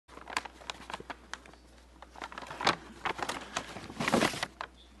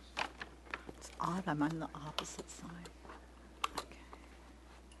side? I'm on the opposite side. Okay.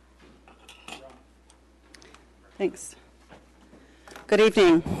 Thanks. Good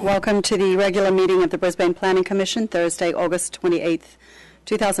evening. Welcome to the regular meeting of the Brisbane Planning Commission, Thursday, August 28th,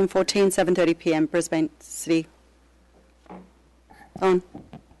 2014, 7:30 p.m., Brisbane City. On.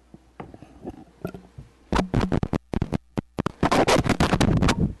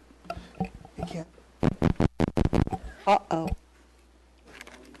 You can't. Uh-oh.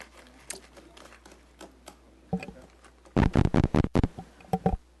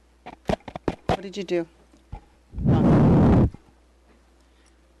 What did you do? No.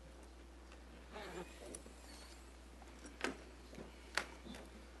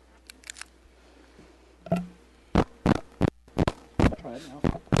 Try it now.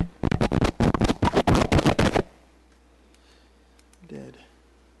 Dead.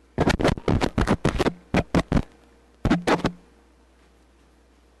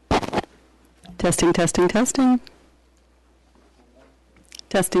 Testing, testing, testing.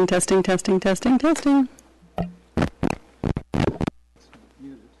 Testing, testing, testing, testing, testing.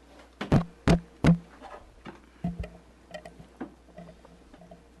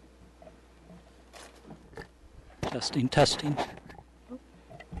 Testing, testing.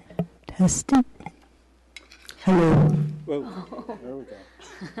 Testing. Hello. Whoa, there we go.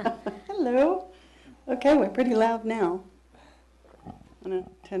 Hello. Okay, we're pretty loud now. I'm going to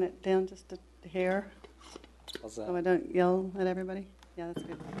turn it down just a hair How's so I that? don't yell at everybody. Yeah, that's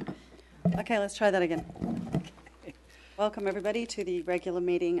good. Okay, let's try that again. Welcome, everybody, to the regular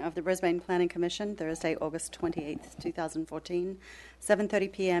meeting of the Brisbane Planning Commission, Thursday, August 28th, 2014,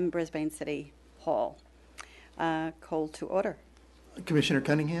 7:30 p.m., Brisbane City Hall. Call to order. Commissioner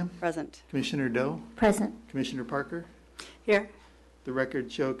Cunningham, Present. Commissioner Doe, Present. Commissioner Parker. Here. The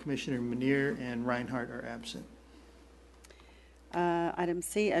record show Commissioner Muneer and Reinhardt are absent. Item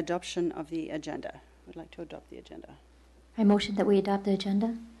C, adoption of the agenda. Would like to adopt the agenda. I motion that we adopt the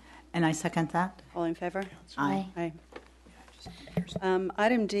agenda. And I second that. All in favor? Aye. Aye.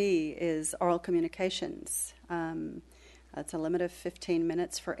 Item D is oral communications. It's a limit of 15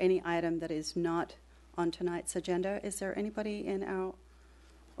 minutes for any item that is not on tonight's agenda. Is there anybody in our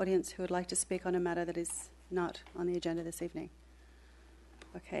audience who would like to speak on a matter that is not on the agenda this evening?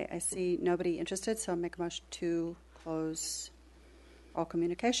 Okay, I see nobody interested, so I'll make a motion to close oral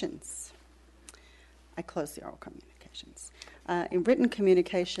communications. I close the oral communications. In written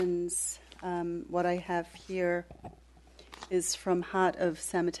communications, what I have here is from Heart of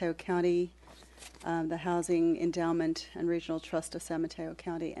San Mateo County, the Housing Endowment and Regional Trust of San Mateo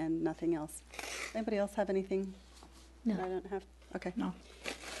County, and nothing else. Anybody else have anything No. that I don't have? Okay. No.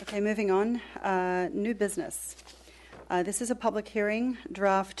 Okay, moving on. New business. This is a public hearing,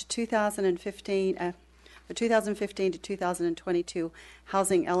 draft 2015, the 2015 to 2022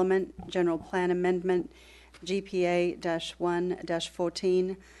 Housing Element General Plan Amendment,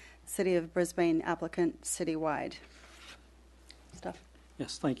 GPA-1-14, City of Brisbane applicant citywide. Stuff.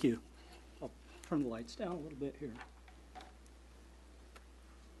 Yes, thank you. I'll turn the lights down a little bit here.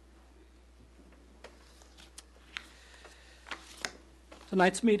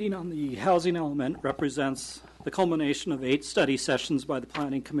 Tonight's meeting on the housing element represents the culmination of 8 study sessions by the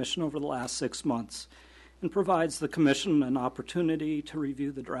Planning Commission over the last 6 months and provides the Commission an opportunity to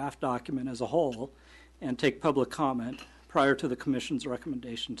review the draft document as a whole and take public comment prior to the Commission's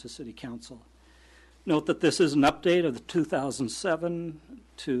recommendation to City Council. Note that this is an update of the 2007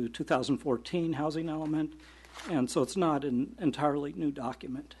 to 2014 housing element, and so it's not an entirely new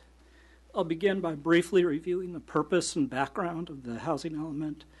document. I'll begin by briefly reviewing the purpose and background of the housing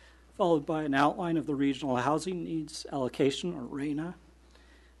element, followed by an outline of the Regional Housing Needs Allocation, or RHNA,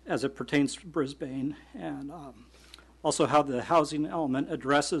 as it pertains to Brisbane, and also how the housing element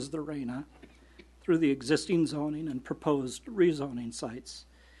addresses the RHNA through the existing zoning and proposed rezoning sites.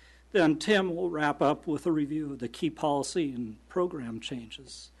 Then Tim will wrap up with a review of the key policy and program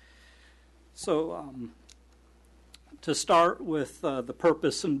changes. So to start with the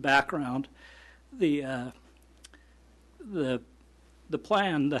purpose and background, the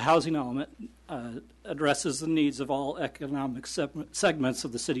plan, the housing element, addresses the needs of all economic segments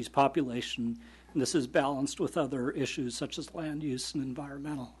of the city's population, and this is balanced with other issues such as land use and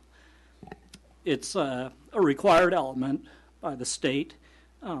environmental. It's a required element by the state,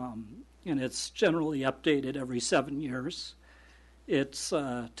 and it's generally updated every 7 years. It's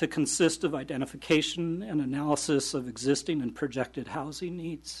to consist of identification and analysis of existing and projected housing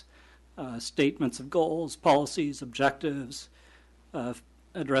needs, statements of goals, policies, objectives,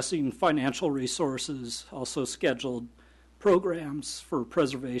 addressing financial resources, also scheduled programs for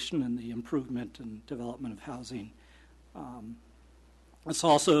preservation and the improvement and development of housing. It's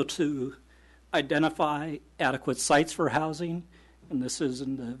also to identify adequate sites for housing, and this is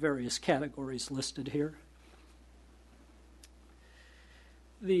in the various categories listed here.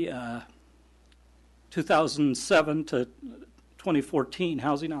 The 2007 to 2014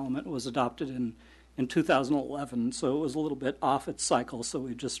 housing element was adopted in 2011, so it was a little bit off its cycle, so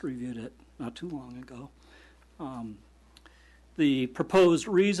we just reviewed it not too long ago. The proposed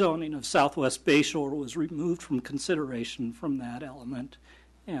rezoning of Southwest Bayshore was removed from consideration from that element,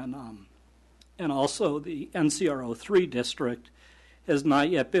 and also the NCRO 3 district has not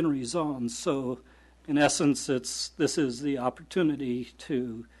yet been rezoned. So, in essence, this is the opportunity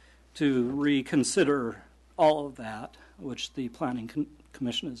to reconsider all of that, which the Planning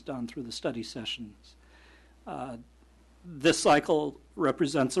Commission has done through the study sessions. This cycle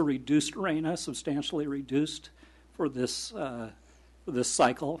represents a reduced RENA, substantially reduced for this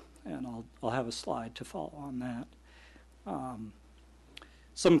cycle, and I'll have a slide to follow on that.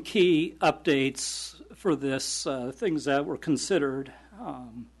 Some key updates for this, things that were considered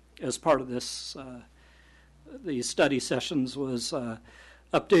as part of this, the study sessions was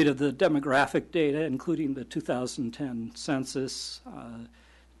update of the demographic data, including the 2010 census.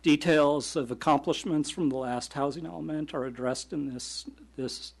 Details of accomplishments from the last housing element are addressed in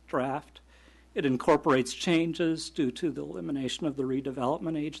this draft. It incorporates changes due to the elimination of the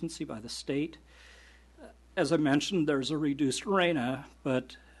redevelopment agency by the state. As I mentioned, there's a reduced RENA,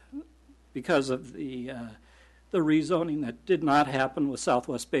 but because of the rezoning that did not happen with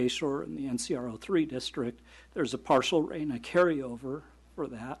Southwest Bayshore and the NCRO 3 district, there's a partial RENA carryover for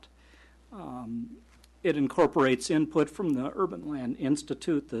that. It incorporates input from the Urban Land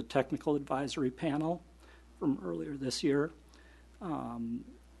Institute, the technical advisory panel from earlier this year.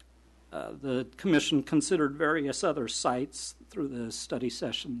 The commission considered various other sites through the study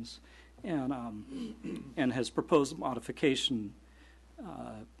sessions and has proposed a modification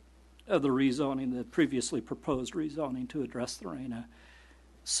of the rezoning, the previously proposed rezoning, to address the RENA.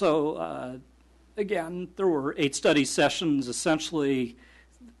 So again, there were 8 study sessions. Essentially,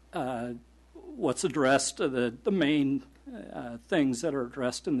 what's addressed, the main things that are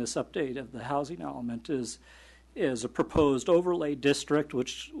addressed in this update of the housing element is a proposed overlay district,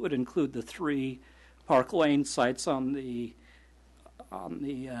 which would include the 3 Park Lane sites on the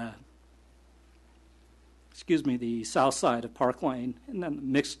south side of Park Lane, and then the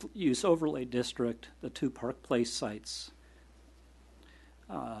mixed use overlay district, the 2 Park Place sites.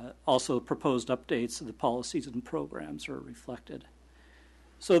 Also, proposed updates of the policies and programs are reflected.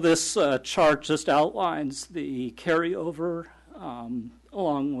 So this chart just outlines the carryover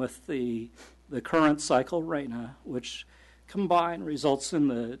along with the current cycle RENA, which combined results in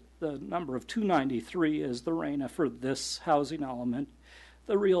the number of 293 as the RENA for this housing element.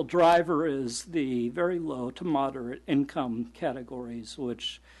 The real driver is the very low to moderate income categories,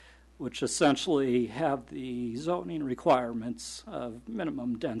 which essentially have the zoning requirements of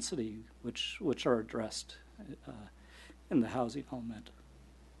minimum density, which are addressed in the housing element.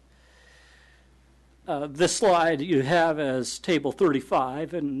 This slide you have as table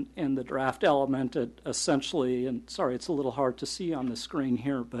 35 in the draft element. It essentially, and sorry, it's a little hard to see on the screen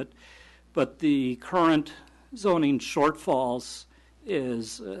here, but the current zoning shortfalls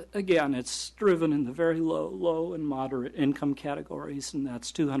is, again, it's driven in the very low and moderate income categories, and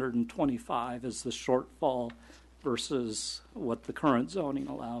that's 225 is the shortfall versus what the current zoning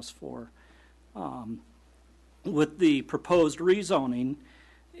allows for. With the proposed rezoning,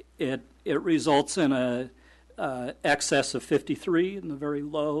 it results in a excess of 53 in the very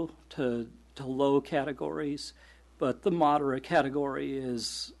low to low categories, but the moderate category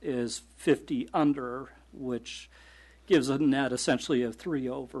is 50 under, which gives a net essentially of 3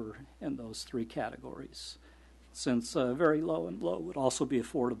 over in those 3 categories, since very low and low would also be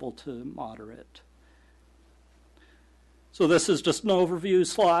affordable to moderate. So this is just an overview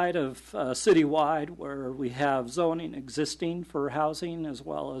slide of citywide, where we have zoning existing for housing as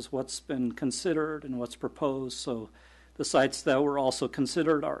well as what's been considered and what's proposed. So the sites that were also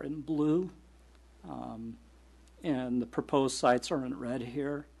considered are in blue, and the proposed sites are in red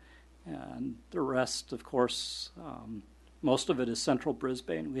here. And the rest, of course, most of it is central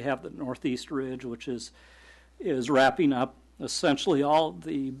Brisbane. We have the Northeast Ridge, which is wrapping up. Essentially, all of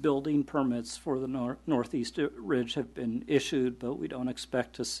the building permits for the Northeast Ridge have been issued, but we don't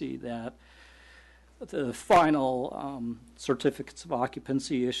expect to see that. The final certificates of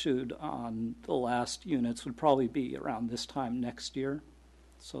occupancy issued on the last units would probably be around this time next year.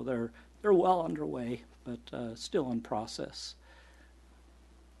 So they're well underway, but still in process.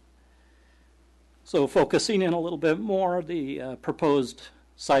 So focusing in a little bit more, the proposed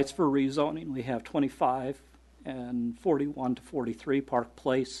sites for rezoning, we have 25 and 41 to 43 Park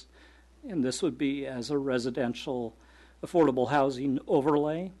Place. and this would be as a residential affordable housing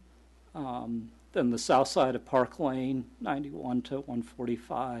overlay. Then the south side of Park Lane, 91 to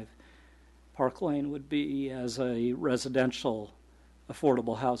 145. Park Lane would be as a residential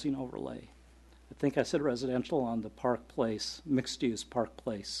affordable housing overlay. I think I said residential on the Park Place, mixed-use Park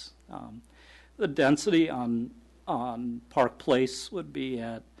Place. The density on Park Place would be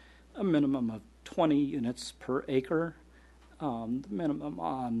at a minimum of 20 units per acre. The minimum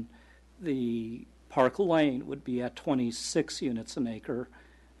on the Park Lane would be at 26 units an acre.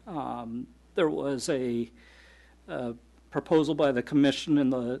 There was a proposal by the commission in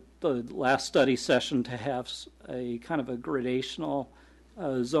the last study session to have a kind of a gradational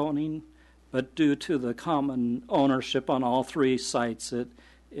zoning, but due to the common ownership on all three sites,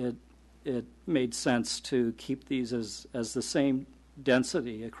 it made sense to keep these as the same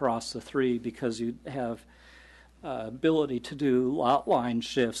density across the three, because you have ability to do lot line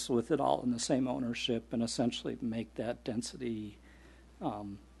shifts with it all in the same ownership and essentially make that density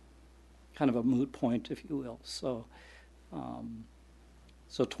kind of a moot point, if you will. So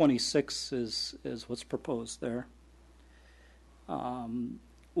 26 is what's proposed there.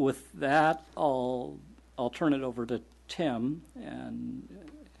 With that, I'll turn it over to Tim and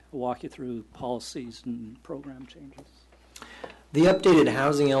walk you through policies and program changes. The updated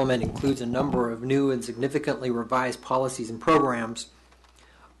housing element includes a number of new and significantly revised policies and programs.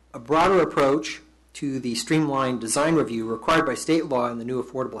 A broader approach to the streamlined design review required by state law in the new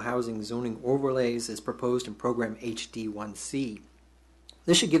affordable housing zoning overlays is proposed in Program HD1C.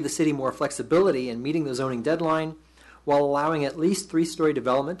 This should give the city more flexibility in meeting the zoning deadline while allowing at least three-story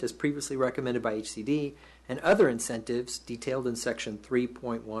development as previously recommended by HCD and other incentives detailed in Section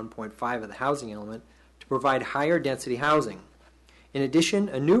 3.1.5 of the housing element to provide higher density housing. In addition,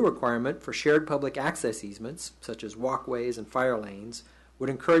 a new requirement for shared public access easements, such as walkways and fire lanes, would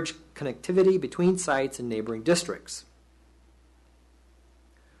encourage connectivity between sites and neighboring districts.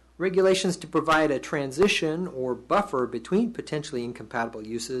 Regulations to provide a transition or buffer between potentially incompatible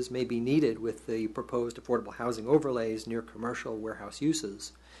uses may be needed with the proposed affordable housing overlays near commercial warehouse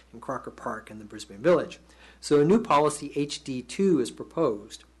uses in Crocker Park and the Brisbane Village. So a new policy HD2 is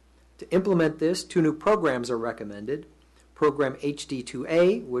proposed. To implement this, two new programs are recommended. Program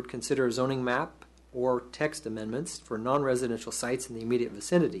HD2A would consider a zoning map or text amendments for non-residential sites in the immediate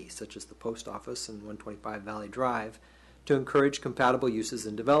vicinity, such as the post office and 125 Valley Drive, to encourage compatible uses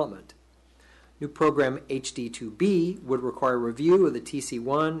and development. New program HD2B would require review of the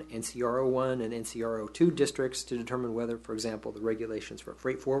TC1, NCR01, and NCR02 districts to determine whether, for example, the regulations for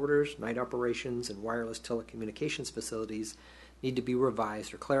freight forwarders, night operations, and wireless telecommunications facilities need to be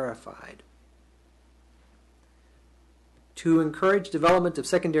revised or clarified. To encourage development of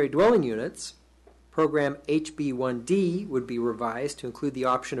secondary dwelling units, Program HB1D would be revised to include the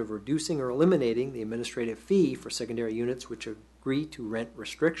option of reducing or eliminating the administrative fee for secondary units which agree to rent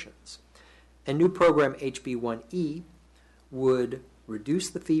restrictions. And new program HB1E would reduce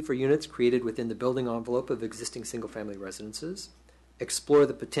the fee for units created within the building envelope of existing single-family residences, explore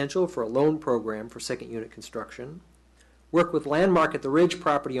the potential for a loan program for second unit construction, work with Landmark at the Ridge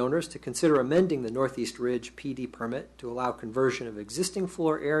property owners to consider amending the Northeast Ridge PD permit to allow conversion of existing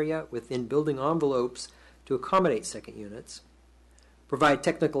floor area within building envelopes to accommodate second units, provide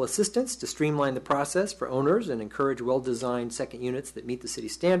technical assistance to streamline the process for owners and encourage well-designed second units that meet the city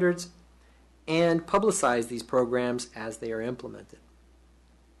standards, and publicize these programs as they are implemented.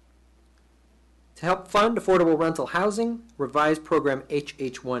 To help fund affordable rental housing, revised program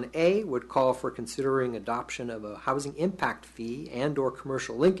HH1A would call for considering adoption of a housing impact fee and/or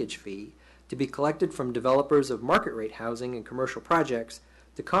commercial linkage fee to be collected from developers of market rate housing and commercial projects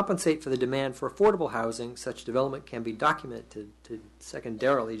to compensate for the demand for affordable housing such development can be documented to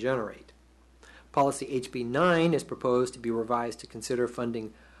secondarily generate. Policy HB9 is proposed to be revised to consider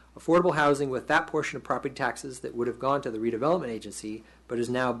funding affordable housing with that portion of property taxes that would have gone to the redevelopment agency but is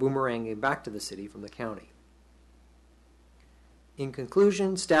now boomeranging back to the city from the county. In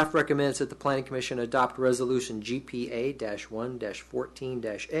conclusion, staff recommends that the Planning Commission adopt Resolution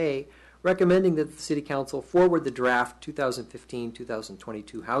GPA-1-14-A, recommending that the City Council forward the draft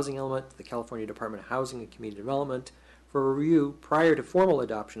 2015-2022 housing element to the California Department of Housing and Community Development for review prior to formal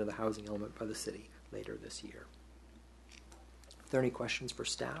adoption of the housing element by the city later this year. Are there any questions for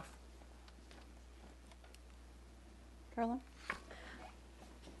staff? Carla?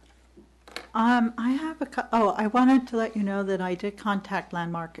 I have I wanted to let you know that I did contact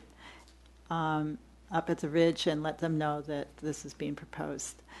Landmark up at the Ridge and let them know that this is being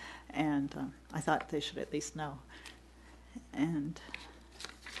proposed. And I thought they should at least know. And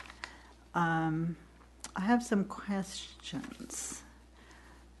I have some questions.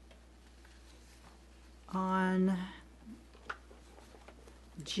 on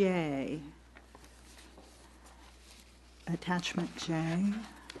J, attachment J.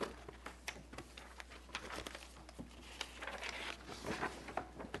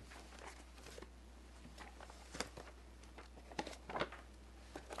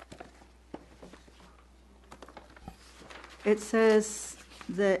 It says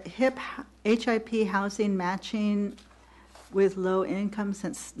the HIP housing matching with low income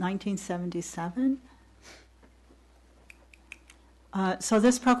since 1977. So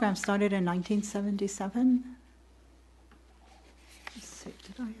this program started in 1977. Let's see,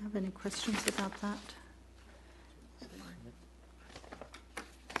 did I have any questions about that?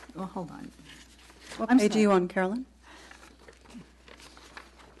 Well, hold on. What I'm page are sorry. you on, Carolyn?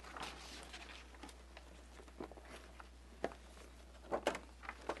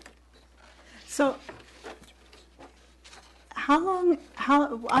 So, I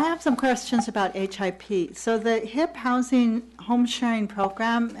have some questions about HIP. So the HIP housing home sharing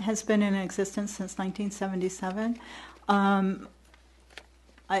program has been in existence since 1977.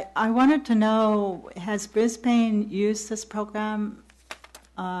 I wanted to know, has Brisbane used this program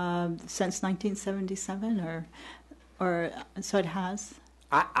since 1977, or so it has?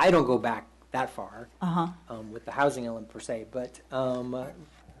 I don't go back that far Uh-huh. with the housing element per se, but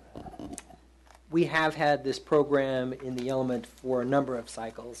we have had this program in the element for a number of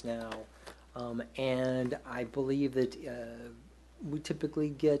cycles now, and I believe that we typically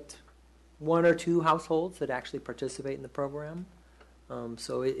get 1 or 2 households that actually participate in the program.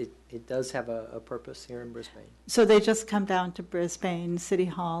 So it does have a purpose here in Brisbane. So they just come down to Brisbane City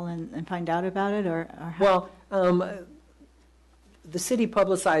Hall and find out about it, or how? Well, the city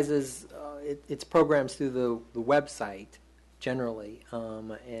publicizes its programs through the website generally,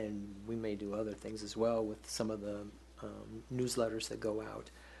 and we may do other things as well with some of the newsletters that go out.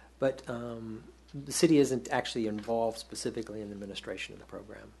 But the city isn't actually involved specifically in the administration of the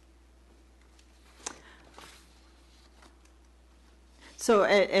program. So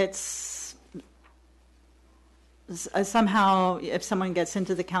it's somehow, if someone gets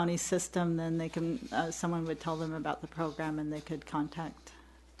into the county system, then they can. Someone would tell them about the program, and they could contact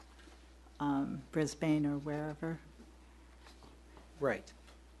Brisbane or wherever. Right.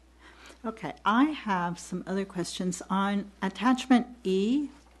 Okay, I have some other questions on attachment E,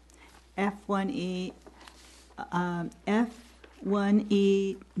 F1E,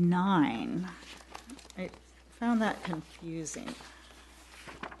 F1E9. I found that confusing.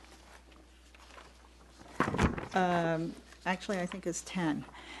 Actually, I think it's 10.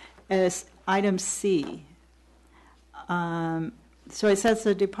 As item C. So it says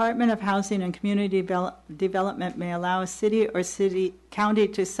the Department of Housing and Community Development may allow a city or county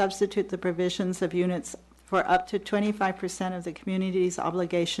to substitute the provisions of units for up to 25% of the community's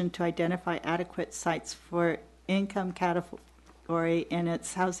obligation to identify adequate sites for income category in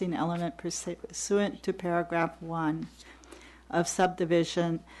its housing element pursuant to paragraph 1 of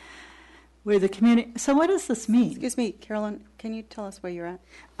subdivision where the community. So what does this mean? Excuse me, Carolyn, can you tell us where you're at?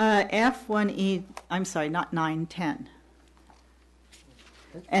 F1E, I'm sorry, not 9, 10.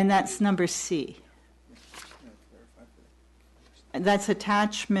 And that's number C. That's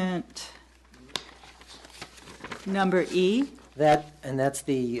attachment number E. That's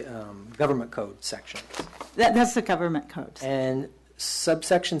the government code section. That's the government code. And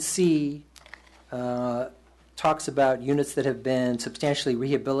subsection C talks about units that have been substantially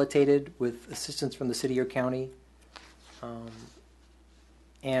rehabilitated with assistance from the city or county.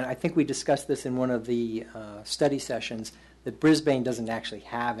 And I think we discussed this in one of the study sessions, that Brisbane doesn't actually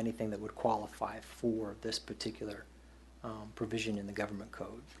have anything that would qualify for this particular provision in the government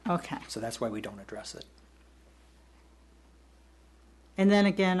code. Okay. So that's why we don't address it. And then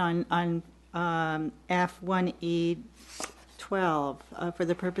again on F1E 12, for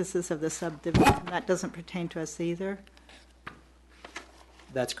the purposes of the subdivision, that doesn't pertain to us either?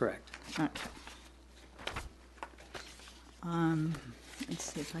 That's correct. Okay. Let's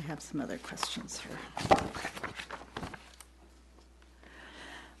see if I have some other questions here.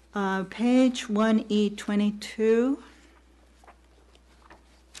 Page 1E22.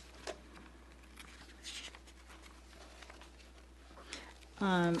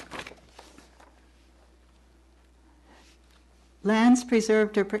 Lands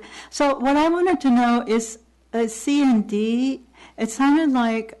preserved or so what I wanted to know is C and D. It sounded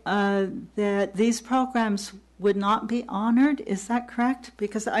like that these programs would not be honored. Is that correct?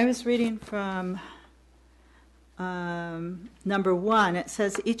 Because I was reading from number 1. It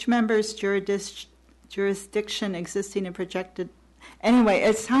says each member's jurisdiction existing and projected. Anyway,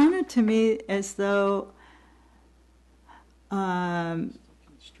 it sounded to me as though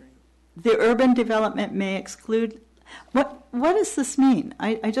the urban development may exclude, what does this mean?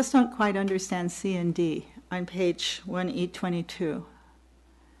 I just don't quite understand C and D on page 1E22.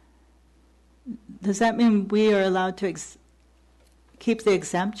 Does that mean we are allowed to keep the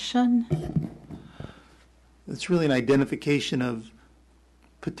exemption? It's really an identification of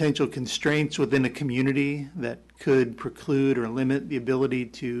potential constraints within a community that could preclude or limit the ability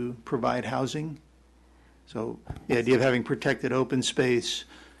to provide housing. So the idea of having protected open space,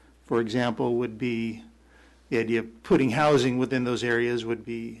 for example, would be the idea of putting housing within those areas would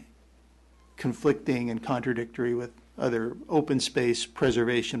be conflicting and contradictory with other open space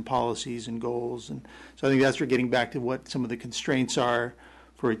preservation policies and goals. And so I think that's where getting back to what some of the constraints are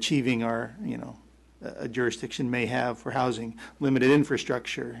for achieving our, a jurisdiction may have for housing. Limited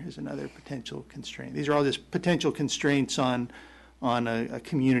infrastructure is another potential constraint. These are all just potential constraints on a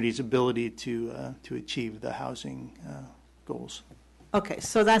community's ability to achieve the housing goals. Okay,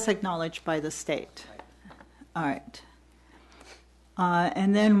 so that's acknowledged by the state. All right.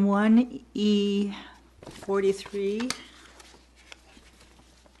 And then 1E43.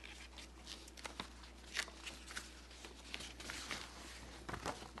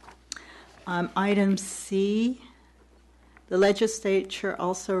 Item C, the legislature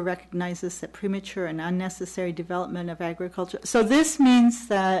also recognizes that premature and unnecessary development of agriculture. So this means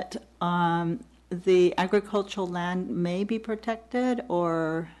that the agricultural land may be protected,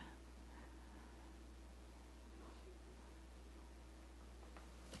 or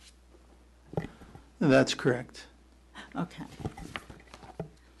That's correct. okay.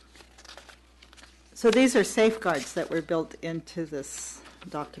 So these are safeguards that were built into this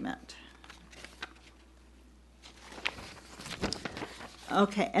document.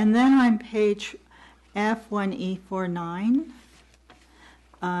 Okay, and then on page F1E49,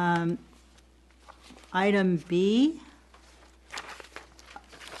 item B,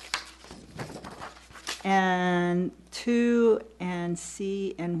 and 2 and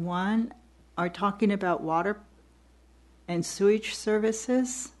C and 1 are talking about water and sewage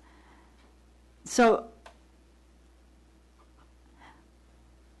services. So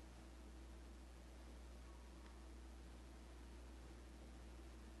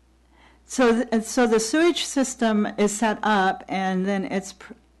So the sewage system is set up, and then it's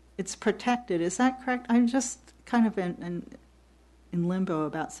protected. Is that correct? I'm just kind of in limbo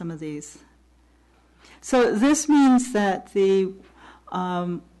about some of these. So this means that the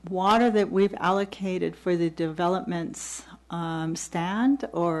water that we've allocated for the developments stand,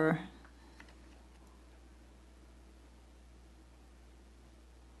 or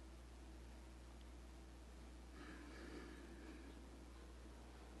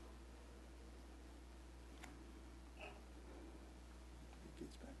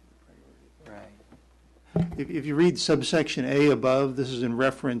If you read subsection A above, this is in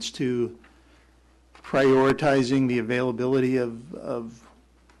reference to prioritizing the availability of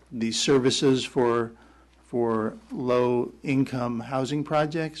these services for low-income housing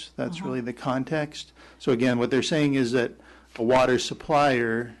projects. That's really the context. So again, what they're saying is that a water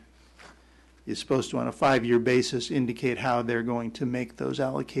supplier is supposed to, on a 5-year basis, indicate how they're going to make those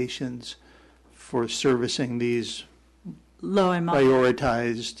allocations for servicing these low and moderate?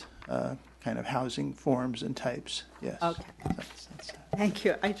 prioritized kind of housing forms and types. Yes. Okay. That's Thank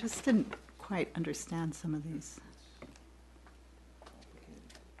you. I just didn't quite understand some of these.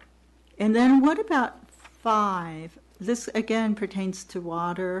 And then what about 5? This again pertains to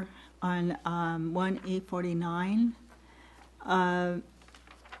water on 1E49.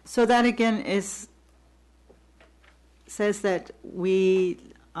 So that again says that the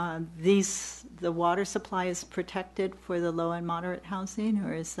water supply is protected for the low and moderate housing,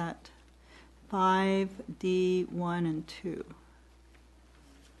 or is that 5D1 and 2?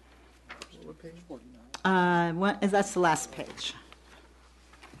 What page? That's the last page.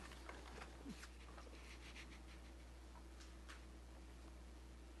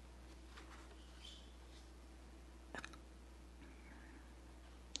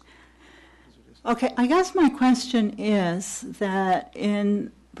 Okay, I guess my question is that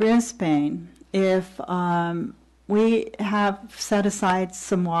in Brisbane, if we have set aside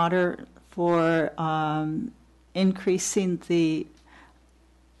some water for increasing the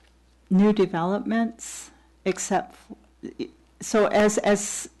new developments, so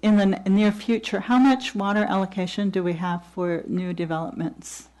as in the near future, how much water allocation do we have for new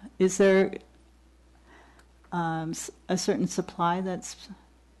developments? Is there a certain supply that's...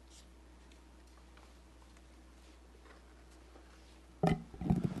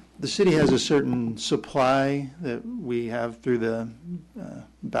 The city has a certain supply that we have through the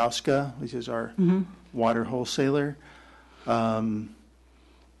Bauska, which is our water wholesaler.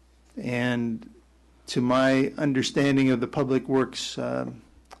 And to my understanding of the Public Works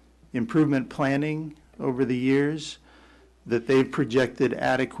improvement planning over the years, that they've projected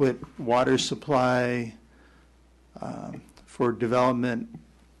adequate water supply for development,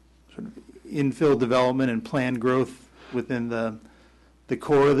 sort of infill development and planned growth within the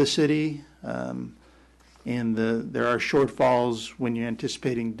core of the city. And there are shortfalls when you're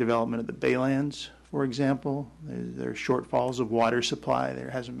anticipating development of the Baylands, for example. There are shortfalls of water supply. There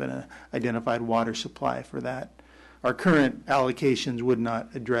hasn't been an identified water supply for that. Our current allocations would not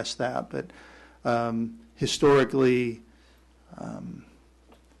address that, but historically,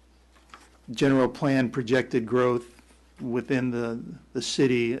 general plan projected growth within the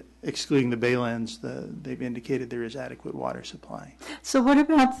city, excluding the Baylands, they've indicated there is adequate water supply. So what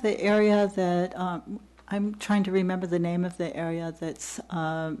about the area that, I'm trying to remember the name of the area that's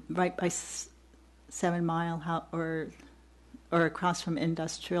right by 7 Mile or across from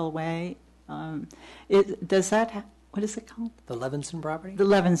Industrial Way? Does that, what is it called? The Levinson property? The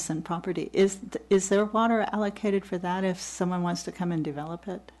Levinson property. Is there water allocated for that if someone wants to come and develop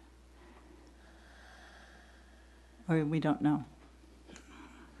it? Or we don't know?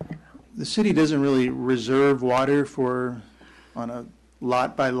 The city doesn't really reserve water on a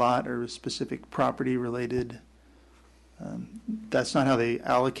lot by lot or a specific property related. That's not how they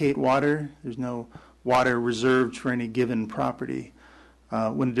allocate water. There's no water reserved for any given property.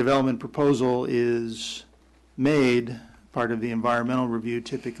 When a development proposal is made, part of the environmental review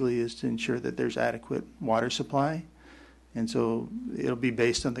typically is to ensure that there's adequate water supply. And so it'll be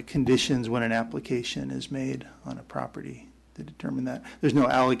based on the conditions when an application is made on a property to determine that. There's no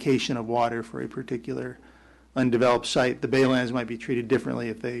allocation of water for a particular undeveloped site. The Baylands might be treated differently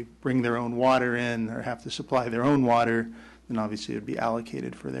if they bring their own water in or have to supply their own water, then obviously it would be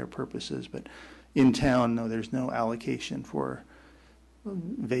allocated for their purposes. But in town, no, there's no allocation for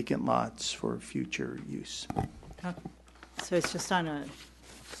vacant lots for future use. So it's just on a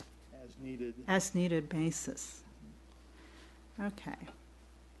As needed basis. Okay.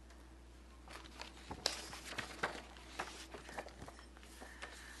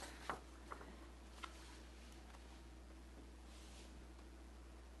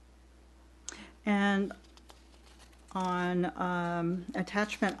 And on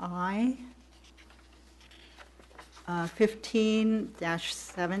attachment I,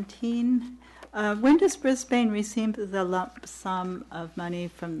 15-17, when does Brisbane receive the lump sum of money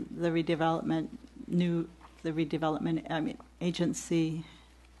from the redevelopment agency?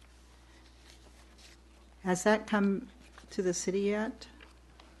 Has that come to the city yet?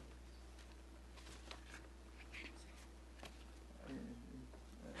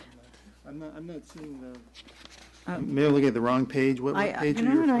 I'm not seeing the. Maybe I'm looking at the wrong page. What page are you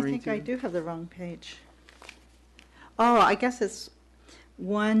referring to? I think I do have the wrong page. Oh, I guess it's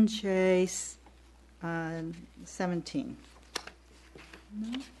 1J 17.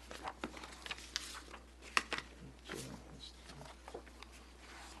 No?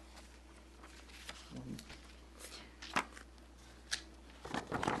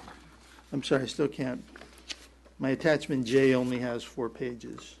 I'm sorry, I still can't. My attachment J only has 4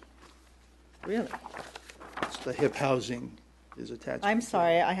 pages. Really? It's the HIP housing is attached. I'm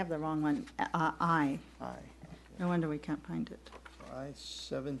sorry, I have the wrong one. I. I. No wonder we can't find it.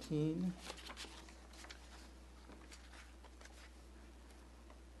 I-17.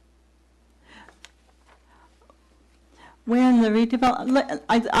 When the redevelopment,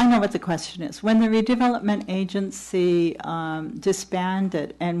 I know what the question is. When the redevelopment agency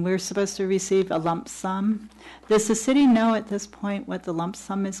disbanded and we're supposed to receive a lump sum, does the city know at this point what the lump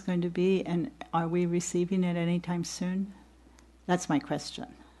sum is going to be, and are we receiving it anytime soon? That's my question.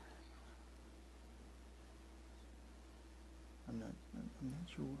 I'm not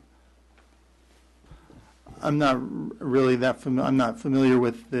sure. I'm not really that familiar. I'm not familiar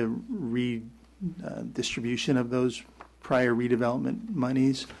with the redistribution of those prior redevelopment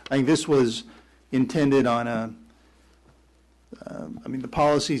monies. I think this was intended on the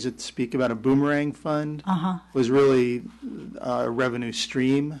policies that speak about a boomerang fund was really a revenue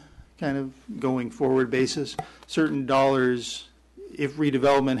stream kind of going forward basis. Certain dollars, if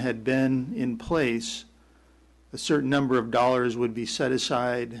redevelopment had been in place, a certain number of dollars would be set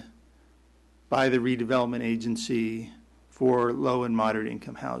aside by the redevelopment agency for low and moderate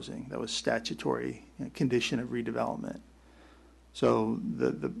income housing. That was statutory condition of redevelopment. So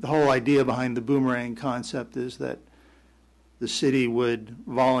the whole idea behind the boomerang concept is that the city would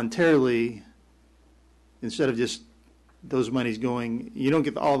voluntarily, instead of just those monies going, you don't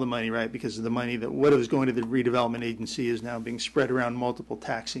get all the money, right, because of the money that what was going to the redevelopment agency is now being spread around multiple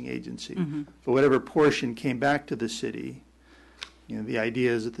taxing agencies. But whatever portion came back to the city, The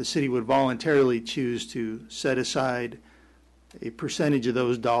idea is that the city would voluntarily choose to set aside a percentage of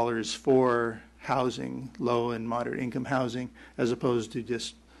those dollars for housing, low and moderate income housing, as opposed to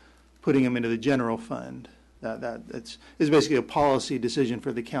just putting them into the general fund. It's basically a policy decision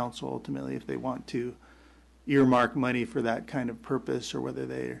for the council ultimately if they want to earmark money for that kind of purpose, or whether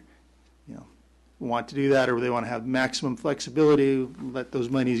they want to do that, or they want to have maximum flexibility, let those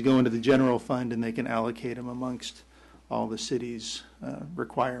monies go into the general fund and they can allocate them amongst all the city's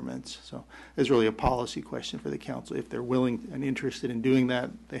requirements. So it's really a policy question for the council. If they're willing and interested in doing that,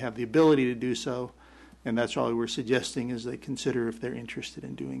 they have the ability to do so, and that's all we're suggesting is they consider if they're interested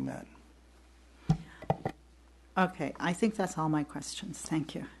in doing that. Okay, I think that's all my questions.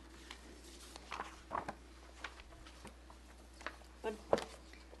 Thank you.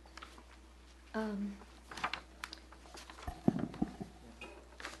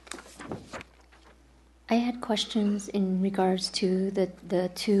 I had questions in regards to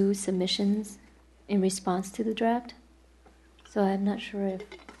the two submissions in response to the draft. So I'm not sure if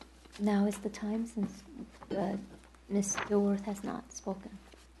now is the time, since Ms. Dilworth has not spoken.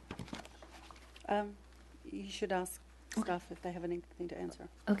 You should ask staff if they have anything to answer.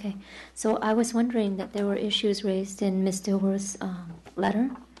 Okay, so I was wondering that there were issues raised in Ms. Dilworth's letter,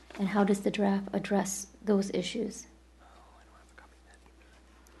 and how does the draft address those issues?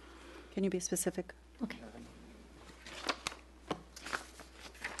 Can you be specific? Okay.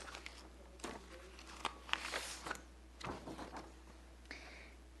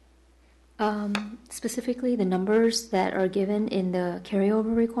 Specifically, the numbers that are given in the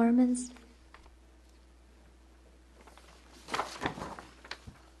carryover requirements.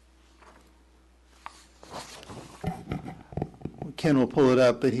 Ken will pull it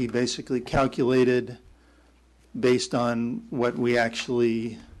up, but he basically calculated based on what we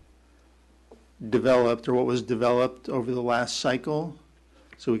actually developed, or what was developed over the last cycle.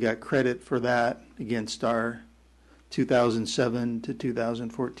 So we got credit for that against our 2007 to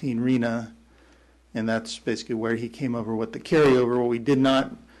 2014 RENA, and that's basically where he came over with the carryover. What we did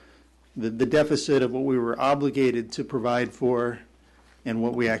not, the deficit of what we were obligated to provide for and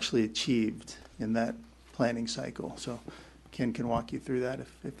what we actually achieved in that planning cycle. So Ken can walk you through that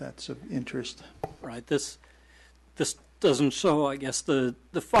if that's of interest. Right. This doesn't show, I guess, the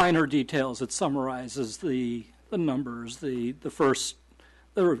finer details. It summarizes the numbers. The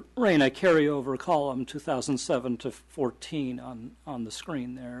RENA carryover column 2007 to 14 on the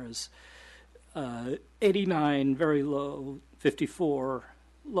screen there is 89 very low, 54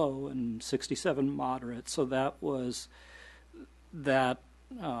 low, and 67 moderate. So that was that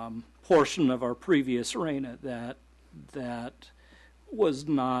portion of our previous RENA that was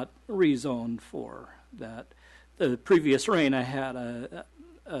not rezoned for that. The previous RENA had a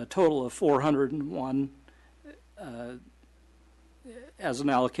total of 401 as an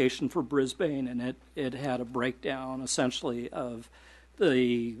allocation for Brisbane, and it had a breakdown essentially of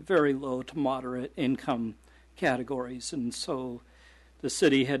the very low to moderate income categories. And so the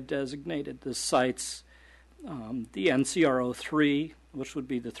city had designated the sites, the NCR 03, which would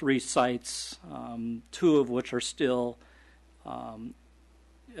be the 3 sites, 2 of which are still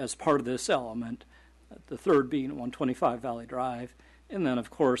as part of this element, the third being 125 Valley Drive, and then, of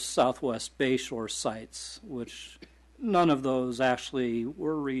course, Southwest Bayshore sites, which none of those actually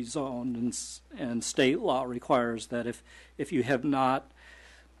were rezoned, and state law requires that if you have not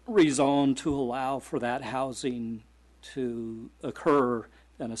rezoned to allow for that housing to occur,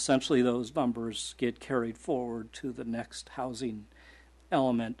 then essentially those numbers get carried forward to the next housing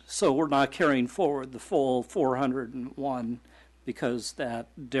element. So we're not carrying forward the full 401 because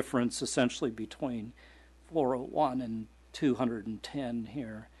that difference essentially between 401 and 210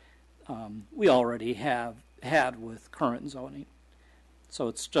 here we already have had with current zoning. So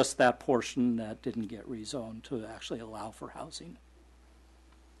it's just that portion that didn't get rezoned to actually allow for housing.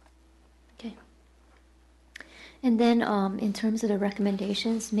 Okay. And then in terms of the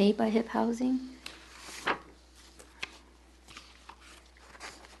recommendations made by HIP Housing,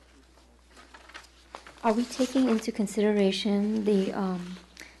 are we taking into consideration the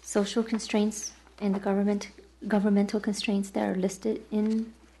social constraints and the governmental constraints that are listed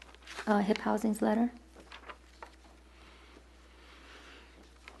in HIP Housing's letter?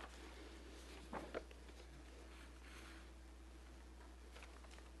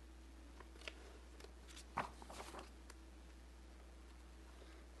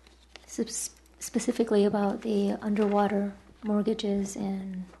 Specifically about the underwater mortgages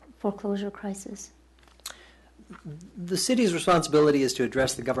and foreclosure crisis. The city's responsibility is to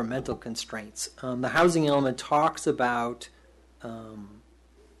address the governmental constraints. The housing element talks about the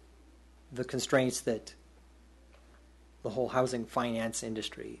constraints that the whole housing finance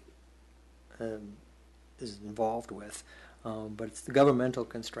industry is involved with. But it's the governmental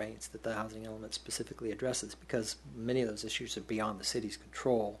constraints that the housing element specifically addresses, because many of those issues are beyond the city's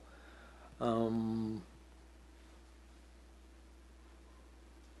control.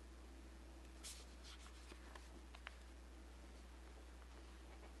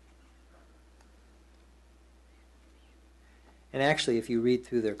 And actually, if you read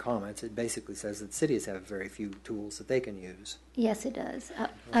through their comments, it basically says that cities have very few tools that they can use. Yes, it does.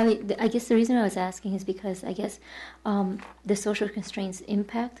 I guess the reason I was asking is because I guess the social constraints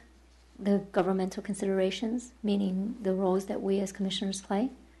impact the governmental considerations, meaning the roles that we as commissioners play.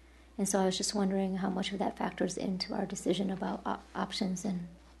 And so I was just wondering how much of that factors into our decision about options. And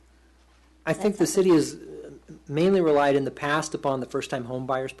I think the city has mainly relied in the past upon the first-time home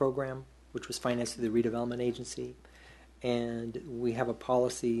buyers program, which was financed through the redevelopment agency. And we have a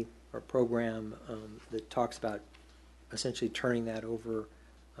policy or program that talks about essentially turning that over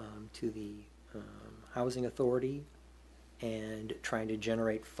to the housing authority and trying to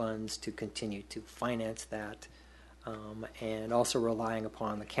generate funds to continue to finance that, and also relying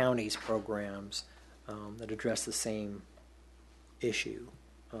upon the county's programs that address the same issue.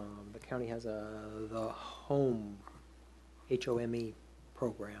 The county has the HOME, HOME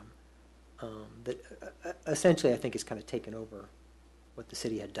program. That essentially I think is kind of taken over what the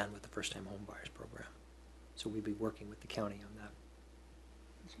city had done with the first-time home buyers program. So we'd be working with the county on that.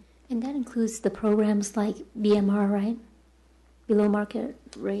 And that includes the programs like BMR, right? Below market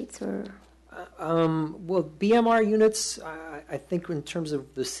rates, or? Well, BMR units, I think in terms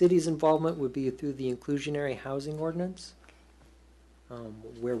of the city's involvement would be through the inclusionary housing ordinance,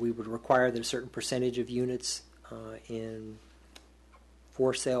 where we would require that a certain percentage of units in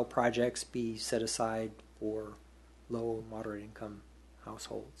for sale projects be set aside for low and moderate income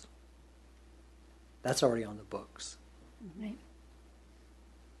households. That's already on the books. Right.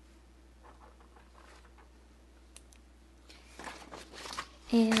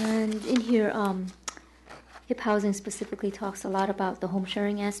 And in here, HIP Housing specifically talks a lot about the home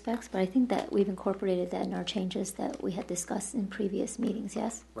sharing aspects, but I think that we've incorporated that in our changes that we had discussed in previous meetings,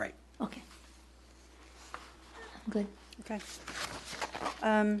 yes? Right. Okay. Good. Okay.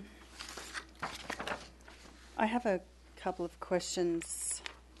 I have a couple of questions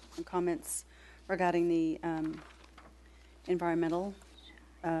and comments regarding the environmental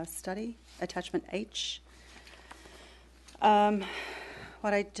study, attachment H.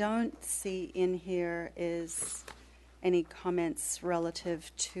 What I don't see in here is any comments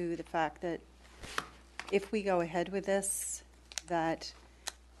relative to the fact that if we go ahead with this, that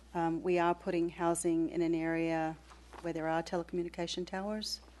we are putting housing in an area where there are telecommunication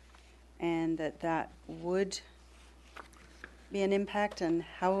towers, and that would be an impact, and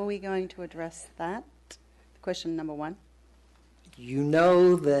how are we going to address that? Question number one. You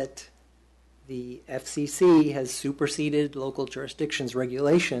know that the FCC has superseded local jurisdictions'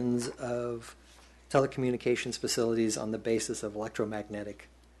 regulations of telecommunications facilities on the basis of electromagnetic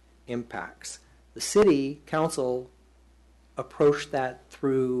impacts. The city council approached that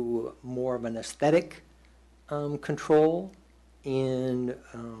through more of an aesthetic control in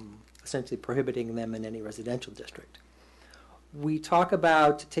essentially prohibiting them in any residential district. We talk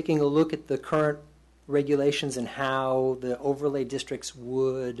about taking a look at the current regulations and how the overlay districts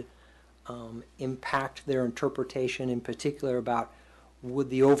would impact their interpretation, in particular about would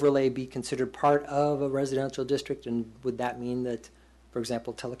the overlay be considered part of a residential district, and would that mean that, for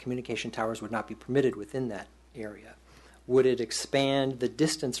example, telecommunication towers would not be permitted within that area? Would it expand the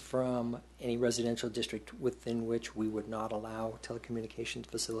distance from any residential district within which we would not allow telecommunications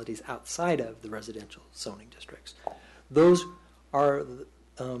facilities outside of the residential zoning districts? Those are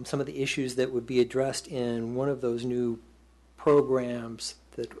some of the issues that would be addressed in one of those new programs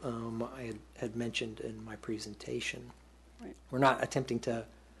that I had mentioned in my presentation. Right. We're not attempting to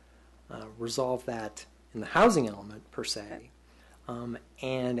resolve that in the housing element per se. Okay.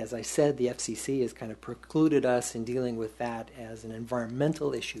 And as I said, the FCC has kind of precluded us in dealing with that as an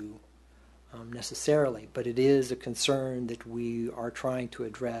environmental issue necessarily, but it is a concern that we are trying to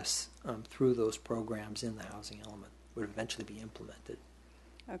address through those programs in the housing element, would eventually be implemented.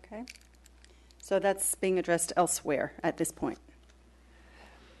 Okay. So that's being addressed elsewhere at this point.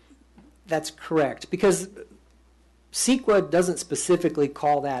 That's correct, because CEQA doesn't specifically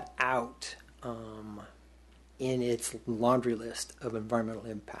call that out in its laundry list of environmental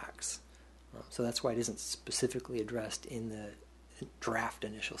impacts. So that's why it isn't specifically addressed in the draft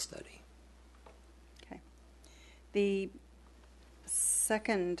initial study. Okay. The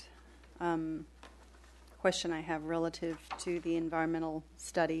second question I have relative to the environmental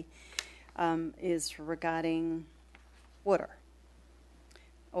study is regarding water?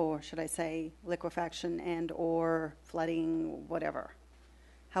 Or should I say liquefaction and or flooding, whatever?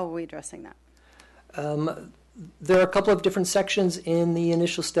 How are we addressing that? There are a couple of different sections in the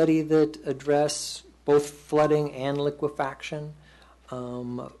initial study that address both flooding and liquefaction.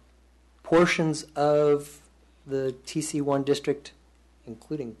 Portions of the TC1 district,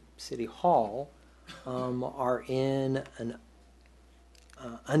 including City Hall, are in an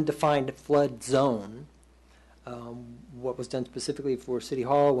undefined flood zone. What was done specifically for City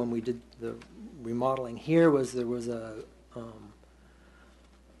Hall when we did the remodeling here was there was a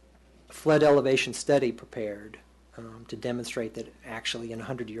flood elevation study prepared to demonstrate that actually in a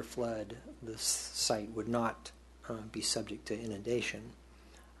 100-year flood this site would not be subject to inundation.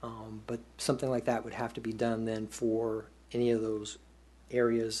 But something like that would have to be done then for any of those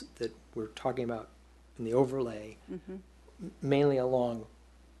areas that we're talking about in the overlay, mainly along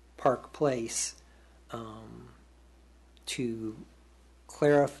Park Place, to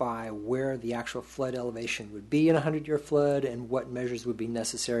clarify where the actual flood elevation would be in a 100-year flood and what measures would be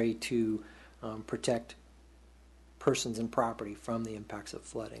necessary to protect persons and property from the impacts of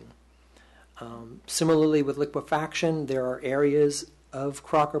flooding. Similarly with liquefaction, there are areas of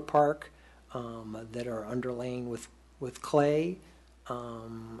Crocker Park that are underlain with clay,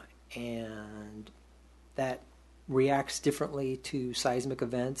 and that reacts differently to seismic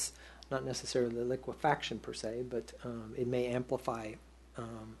events, not necessarily liquefaction per se, but it may amplify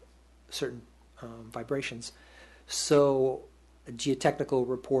certain vibrations. So a geotechnical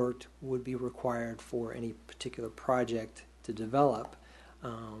report would be required for any particular project to develop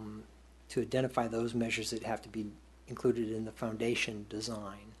to identify those measures that have to be included in the foundation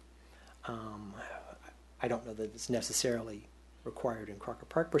design. I don't know that it's necessarily required in Crocker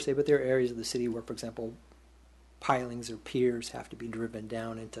Park per se, but there are areas of the city where, for example, pilings or piers have to be driven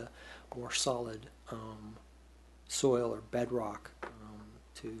down into more solid soil or bedrock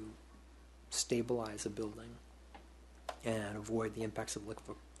to stabilize a building and avoid the impacts of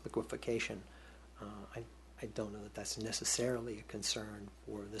liquefaction. I don't know that that's necessarily a concern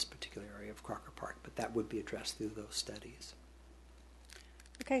for this particular area of Crocker Park, but that would be addressed through those studies.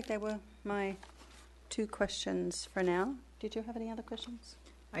 Okay, they were my 2 questions for now. Did you have any other questions?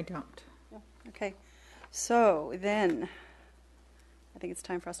 I don't. No. Okay. So then, I think it's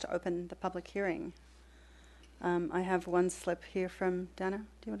time for us to open the public hearing. I have one slip here from Dana. Do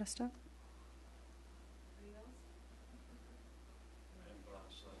you want to start?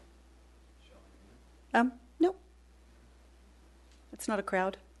 No. It's not a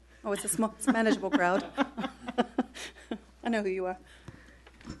crowd. Oh, it's it's a manageable crowd. I know who you are.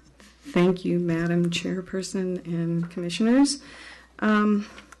 Thank you, Madam Chairperson and Commissioners.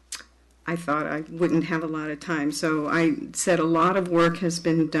 I thought I wouldn't have a lot of time, so I said a lot of work has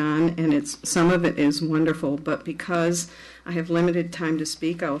been done, and some of it is wonderful, but because I have limited time to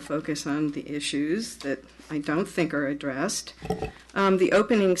speak, I'll focus on the issues that I don't think are addressed. The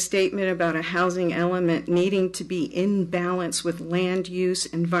opening statement about a housing element needing to be in balance with land use,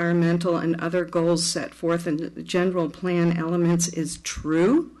 environmental, and other goals set forth in the general plan elements is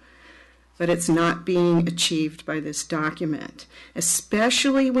true, but it's not being achieved by this document,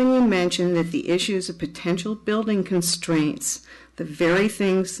 especially when you mention that the issues of potential building constraints, the very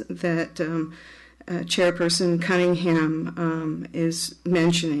things that Chairperson Cunningham is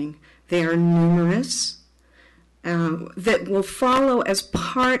mentioning, they are numerous, that will follow as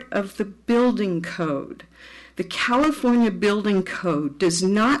part of the building code. The California Building Code does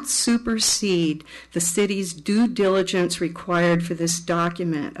not supersede the city's due diligence required for this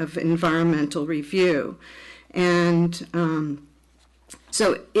document of environmental review. And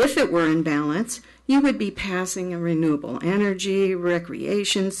so if it were in balance, you would be passing a renewable energy,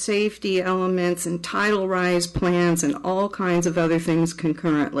 recreation, safety elements, and tidal rise plans, and all kinds of other things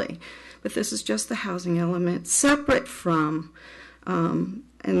concurrently. But this is just the housing element, separate from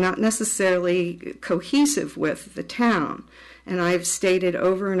and not necessarily cohesive with the town. And I've stated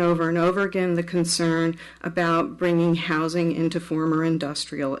over and over and over again the concern about bringing housing into former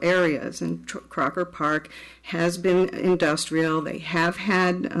industrial areas. And Crocker Park has been industrial. They have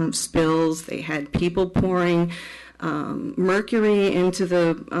had spills. They had people pouring mercury into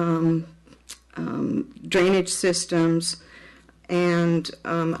the drainage systems and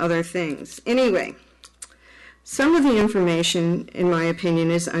other things. Anyway, some of the information, in my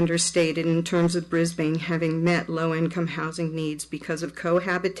opinion, is understated in terms of Brisbane having met low-income housing needs because of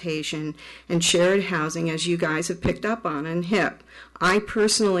cohabitation and shared housing, as you guys have picked up on in HIP. I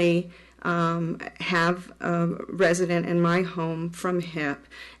personally have a resident in my home from HIP,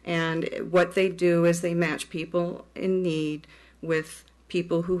 and what they do is they match people in need with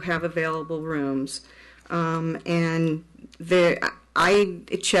people who have available rooms. And I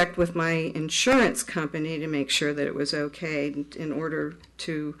checked with my insurance company to make sure that it was okay in order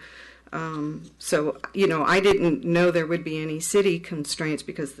to, so, you know, I didn't know there would be any city constraints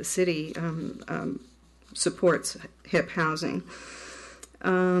because the city supports HIP housing.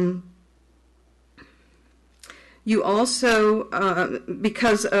 You also,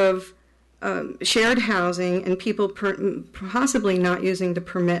 because of shared housing and people possibly not using the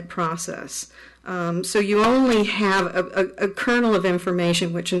permit process. So you only have a kernel of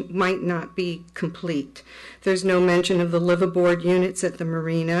information which might not be complete. There's no mention of the liveaboard units at the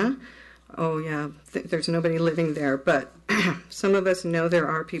marina. Oh yeah, there's nobody living there, but some of us know there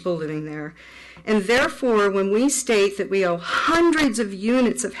are people living there. And therefore, when we state that we owe hundreds of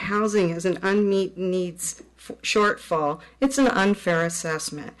units of housing as an unmet needs shortfall, it's an unfair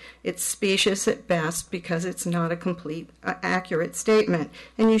assessment. It's specious at best because it's not a complete, accurate statement,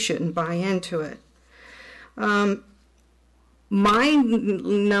 and you shouldn't buy into it. My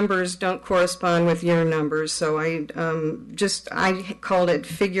numbers don't correspond with your numbers, so I called it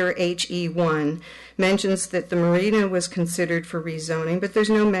figure HE1. Mentions that the marina was considered for rezoning, but there's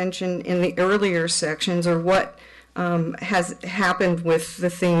no mention in the earlier sections or what has happened with the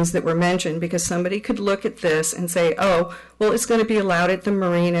things that were mentioned, because somebody could look at this and say, oh, well, it's going to be allowed at the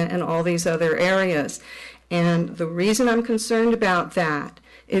marina and all these other areas. And the reason I'm concerned about that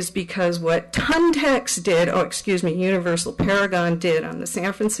is because what Tuntex did, Universal Paragon did on the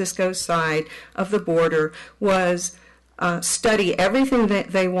San Francisco side of the border was study everything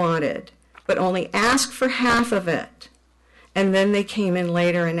that they wanted, but only ask for half of it. And then they came in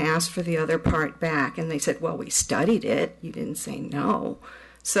later and asked for the other part back. And they said, well, we studied it. You didn't say no.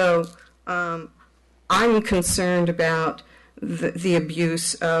 So I'm concerned about the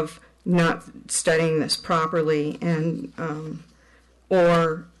abuse of not studying this properly. And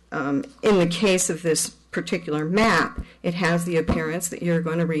in the case of this particular map, it has the appearance that you're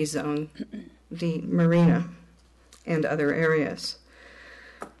going to rezone the marina and other areas.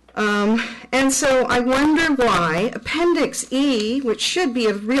 And so I wonder why Appendix E, which should be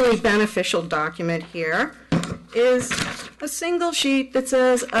a really beneficial document here, is a single sheet that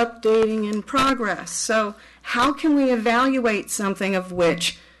says updating in progress. So how can we evaluate something of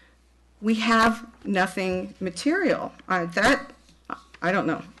which we have nothing material? I don't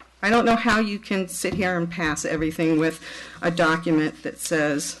know. I don't know how you can sit here and pass everything with a document that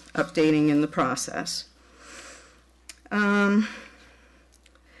says updating in the process.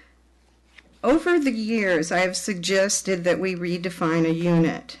 Over the years, I have suggested that we redefine a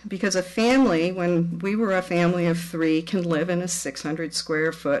unit, because a family, when we were a family of 3, can live in a 600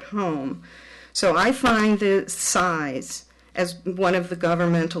 square foot home. So I find the size as one of the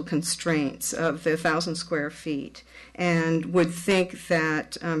governmental constraints of the 1,000 square feet, and would think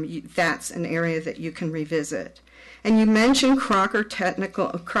that that's an area that you can revisit. And you mentioned Crocker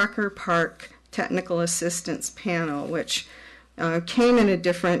Park Technical Assistance Panel, which came in a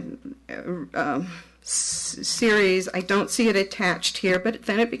different series. I don't see it attached here, but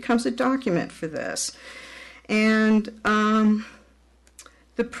then it becomes a document for this. And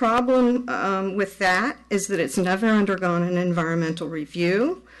the problem with that is that it's never undergone an environmental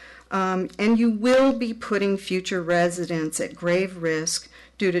review, and you will be putting future residents at grave risk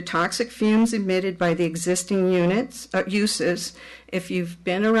due to toxic fumes emitted by the existing uses. If you've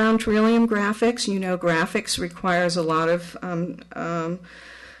been around Trillium Graphics, you know graphics requires a lot of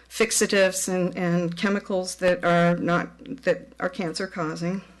fixatives and chemicals that are cancer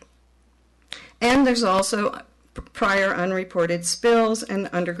causing. And there's also prior unreported spills and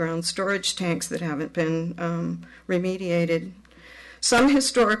underground storage tanks that haven't been remediated. Some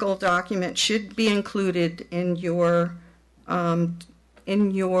historical documents should be included in your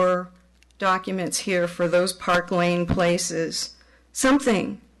documents here for those Park Lane places.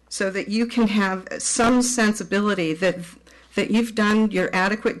 Something so that you can have some sensibility that you've done your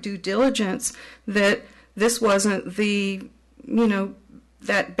adequate due diligence, that this wasn't the,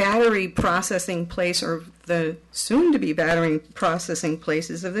 that battery processing place or the soon-to-be battery processing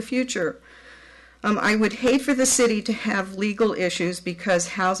places of the future. I would hate for the city to have legal issues because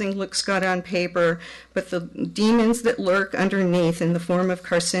housing looks good on paper, but the demons that lurk underneath in the form of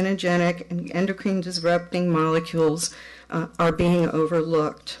carcinogenic and endocrine disrupting molecules are being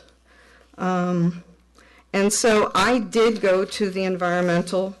overlooked. And so I did go to the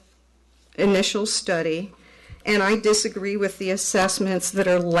environmental initial study, and I disagree with the assessments that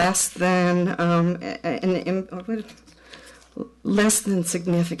are less than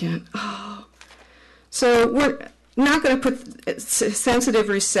significant. Oh. So we're not going to put sensitive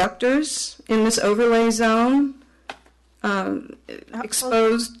receptors in this overlay zone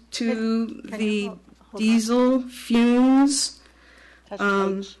exposed to the... diesel fumes. Touch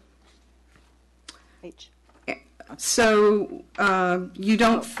Um, H. So you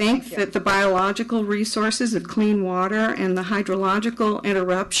don't think thank you. that the biological resources of clean water and the hydrological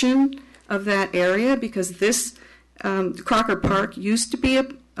interruption of that area, because this Crocker Park used to be a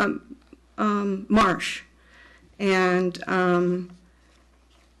marsh, and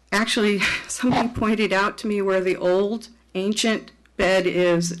actually somebody pointed out to me where the old ancient bed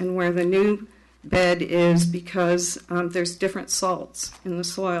is and where the new bed is, because there's different salts in the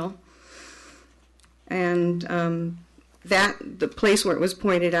soil. And the place where it was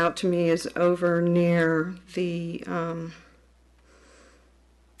pointed out to me is over near the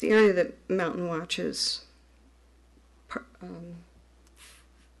area that Mountain Watches.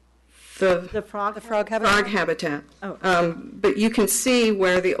 The frog. The frog habitat? Frog habitat. Oh. But you can see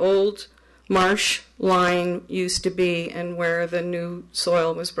where the old marsh line used to be and where the new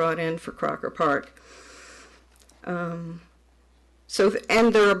soil was brought in for Crocker Park. And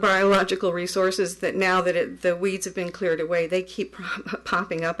there are biological resources that now that the weeds have been cleared away, they keep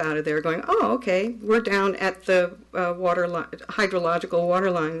popping up out of there going, oh, okay, we're down at the hydrological water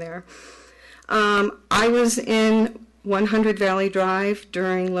line there. I was in 100 Valley Drive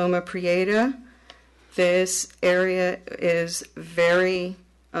during Loma Prieta. This area is very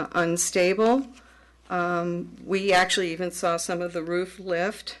unstable. We actually even saw some of the roof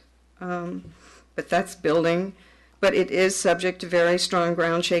lift, but that's building. But it is subject to very strong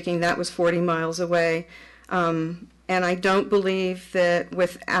ground shaking. That was 40 miles away. And I don't believe that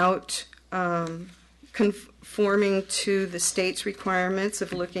without conforming to the state's requirements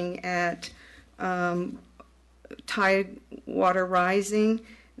of looking at tide water rising,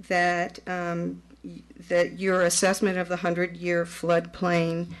 that that your assessment of the 100-year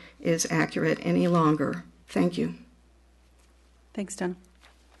floodplain is accurate any longer. Thank you. Thanks, Donna.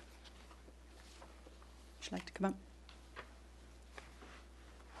 Would you like to come up?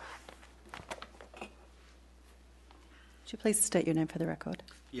 Would you please state your name for the record?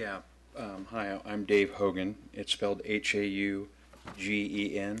 Yeah. Hi, I'm Dave Hogan. It's spelled Haugen,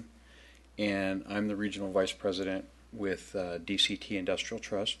 and I'm the Regional Vice President with DCT Industrial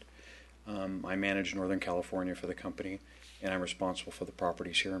Trust. I manage Northern California for the company, and I'm responsible for the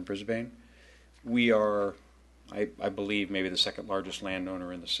properties here in Brisbane. We are, I believe, maybe the second largest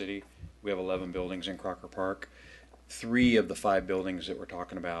landowner in the city. We have 11 buildings in Crocker Park. 3 of the 5 buildings that we're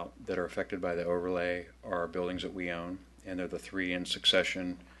talking about that are affected by the overlay are buildings that we own, and they're the 3 in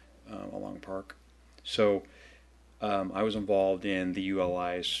succession along Park. So I was involved in the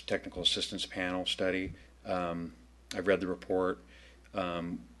ULI's technical assistance panel study. I've read the report.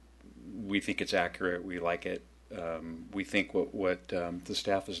 We think it's accurate. We like it. We think what the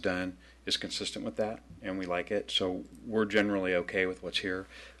staff has done is consistent with that, and we like it. So we're generally okay with what's here.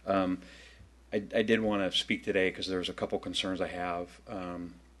 I did want to speak today because there's a couple concerns I have,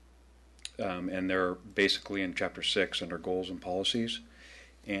 and they're basically in Chapter 6 under Goals and Policies.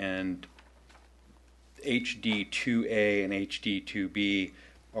 And HD 2A and HD 2B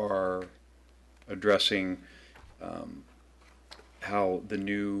are addressing how the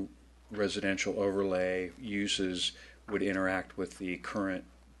new residential overlay uses would interact with the current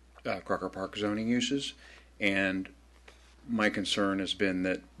Crocker Park zoning uses. And my concern has been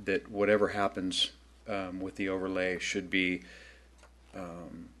that whatever happens with the overlay should be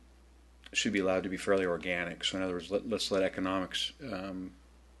allowed to be fairly organic. So in other words, let's let economics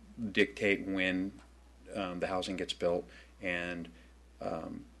dictate when the housing gets built and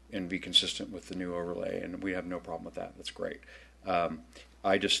be consistent with the new overlay. And we have no problem with that. That's great.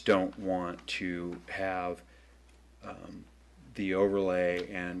 I just don't want to have the overlay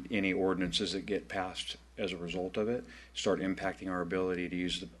and any ordinances that get passed as a result of it start impacting our ability to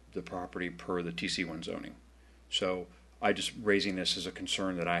use the property per the TC1 zoning. So I just raising this as a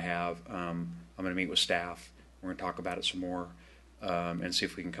concern that I have. I'm going to meet with staff. We're going to talk about it some more and see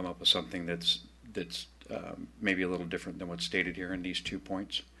if we can come up with something that's maybe a little different than what's stated here in these 2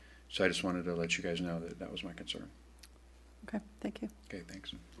 points. So I just wanted to let you guys know that was my concern. Okay, thank you. Okay,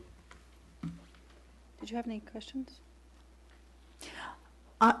 thanks. Did you have any questions?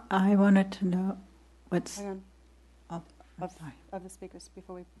 I wanted to know what's. Hang on. Oh, I'm sorry. Of the speakers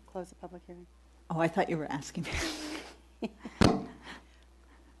before we close the public hearing. Oh, I thought you were asking me.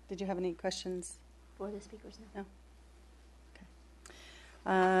 Did you have any questions? For the speakers now.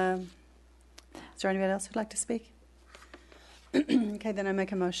 No. Is there anybody else who'd like to speak? Okay, then I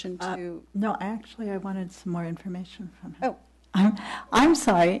make a motion to. No, actually, I wanted some more information from him. Oh, I'm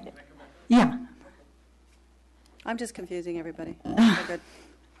sorry. Yeah. I'm just confusing everybody. Okay, good.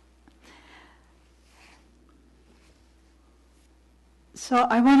 So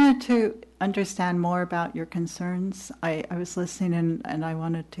I wanted to understand more about your concerns. I was listening and I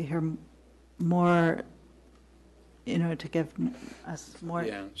wanted to hear more, to give us more.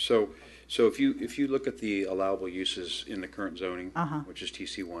 Yeah, so if you look at the allowable uses in the current zoning, which is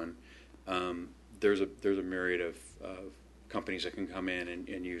TC1, there's a myriad of companies that can come in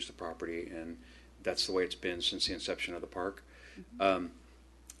and use the property, and that's the way it's been since the inception of the park.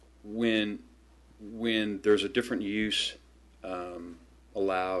 When there's a different use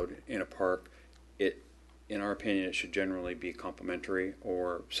allowed in a park, in our opinion, it should generally be complementary,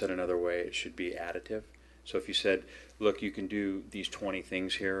 or said another way, it should be additive. So if you said, look, you can do these 20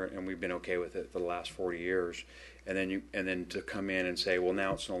 things here, and we've been okay with it for the last 40 years, and then to come in and say, well,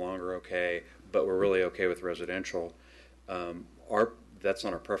 now it's no longer okay, but we're really okay with residential, that's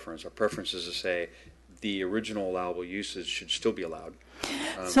not our preference. Our preference is to say the original allowable uses should still be allowed.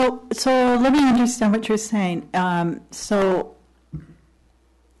 So let me understand what you're saying. So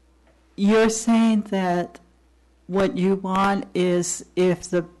you're saying that what you want is if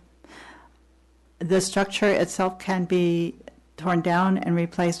the structure itself can be torn down and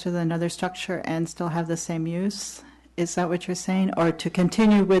replaced with another structure and still have the same use? Is that what you're saying? Or to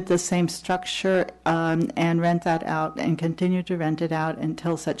continue with the same structure and rent that out and continue to rent it out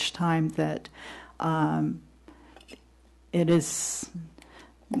until such time that it is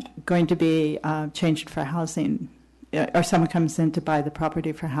going to be changed for housing, or someone comes in to buy the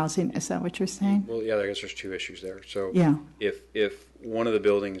property for housing? Is that what you're saying? Well, yeah, I guess there's two issues there. So yeah. If one of the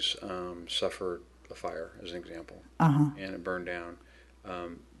buildings suffered a fire, as an example, and it burned down,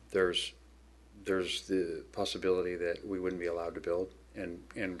 there's the possibility that we wouldn't be allowed to build and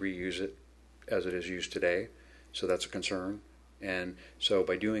reuse it as it is used today. So that's a concern. And so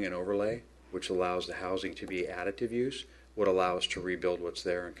by doing an overlay, which allows the housing to be additive use, would allow us to rebuild what's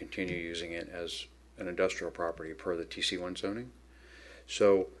there and continue using it as an industrial property per the TC1 zoning.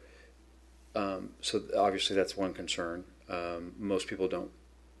 So obviously that's one concern. Most people don't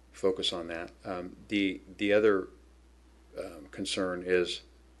focus on that. The other concern is,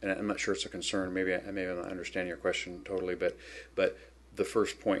 and I'm not sure it's a concern, maybe I'm not understanding your question totally, but the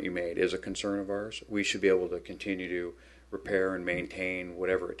first point you made is a concern of ours. We should be able to continue to repair and maintain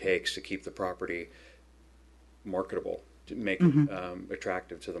whatever it takes to keep the property marketable, to make it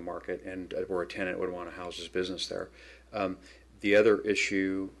attractive to the market, and where a tenant would want to house his business there. The other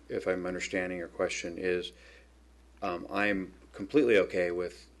issue, if I'm understanding your question, is I'm completely okay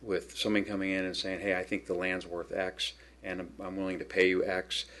with someone coming in and saying, hey, I think the land's worth X, and I'm willing to pay you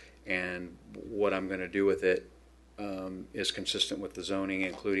X, and what I'm going to do with it is consistent with the zoning,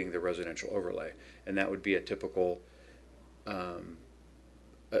 including the residential overlay. And that would be a typical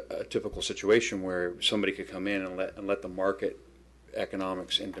situation where somebody could come in and let the market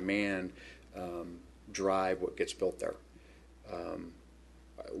economics and demand drive what gets built there.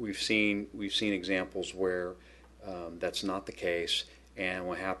 We've seen examples where that's not the case, and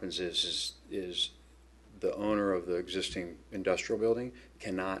what happens is the owner of the existing industrial building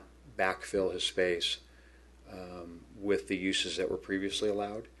cannot backfill his space with the uses that were previously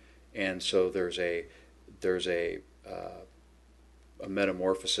allowed, and so there's a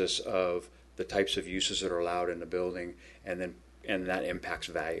metamorphosis of the types of uses that are allowed in the building, and that impacts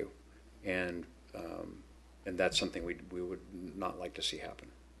value, and that's something we would not like to see happen.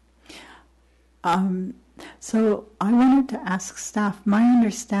 So I wanted to ask staff, my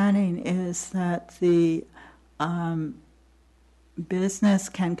understanding is that the business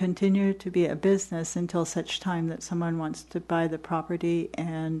can continue to be a business until such time that someone wants to buy the property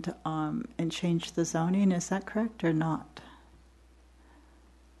and change the zoning. Is that correct or not?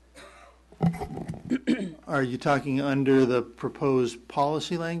 Are you talking under the proposed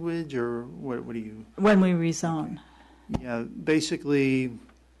policy language, or what do you? When we rezone. Yeah, basically,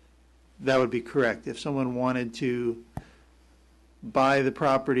 that would be correct. If someone wanted to buy the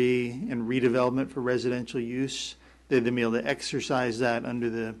property and redevelopment for residential use, they'd be able to exercise that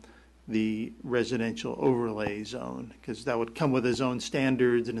under the residential overlay zone, because that would come with its own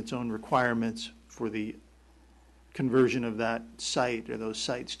standards and its own requirements for the conversion of that site or those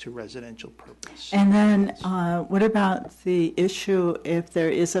sites to residential purpose. And then what about the issue if there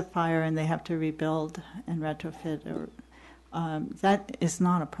is a fire and they have to rebuild and retrofit? Or that is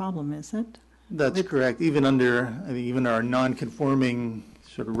not a problem, is it? That's correct. Even under even our non-conforming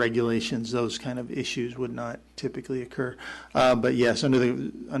sort of regulations, those kind of issues would not typically occur. But yes, under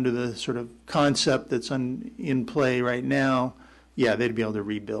the sort of concept that's in play right now, yeah, they'd be able to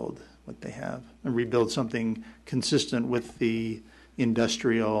rebuild what they have and rebuild something consistent with the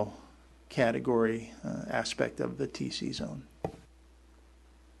industrial category aspect of the TC zone.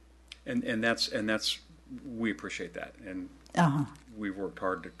 And that's we appreciate that, and Uh-huh. we've worked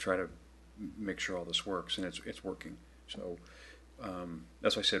hard to try to make sure all this works, and it's working. So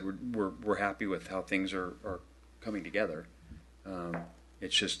that's why I said we're happy with how things are coming together.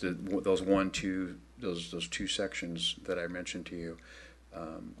 It's just those two sections that I mentioned to you.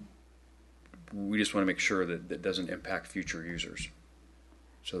 We just want to make sure that that doesn't impact future users.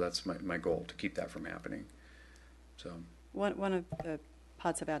 So that's my goal, to keep that from happening. So One of the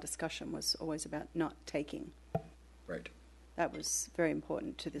parts of our discussion was always about not taking. right. That was very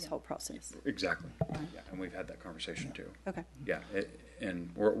important to this whole process. Exactly. Yeah, and we've had that conversation too. Okay. Yeah, and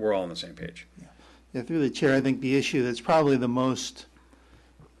we're all on the same page. Yeah, through the chair, I think the issue that's probably the most,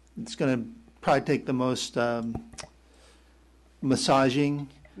 it's going to probably take the most massaging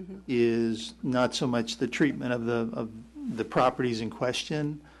is not so much the treatment of the properties in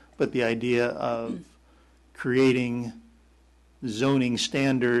question, but the idea of creating zoning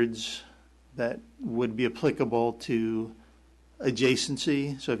standards that would be applicable to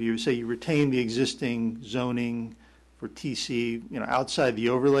adjacency. So if you say you retain the existing zoning for TC, outside the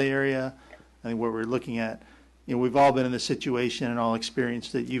overlay area, I think what we're looking at, we've all been in this situation and all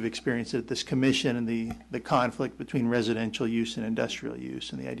experienced it. You've experienced it at this commission, and the conflict between residential use and industrial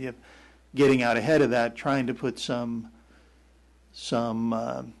use, and the idea of getting out ahead of that, trying to put some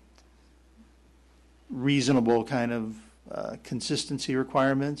reasonable kind of consistency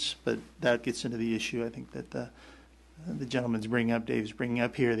requirements. But that gets into the issue, I think, that the gentleman's bringing up, Dave's bringing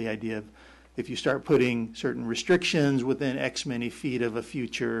up here, the idea of if you start putting certain restrictions within X many feet of a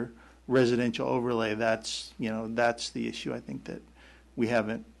future residential overlay, that's the issue I think that we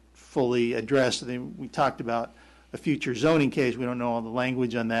haven't fully addressed. I think we talked about a future zoning case. We don't know all the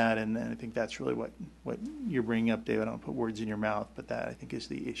language on that, and I think that's really what you're bringing up, Dave. I don't want to put words in your mouth, but that I think is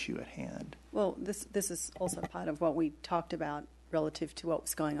the issue at hand. Well, this is also part of what we talked about relative to what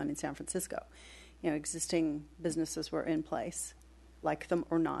was going on in San Francisco. Existing businesses were in place, like them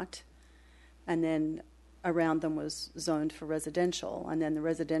or not, and then around them was zoned for residential, and then the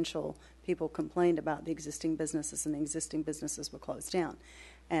residential people complained about the existing businesses, and the existing businesses were closed down.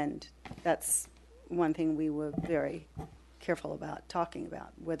 And that's one thing we were very careful about talking about,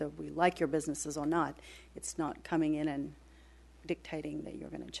 whether we like your businesses or not. It's not coming in and dictating that you're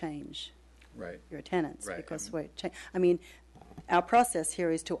going to change Right. your tenants, Right. because our process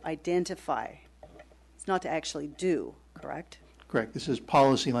here is to identify. It's not to actually do, correct? Correct. This is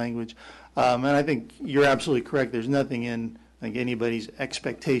policy language. And I think you're absolutely correct. There's nothing in anybody's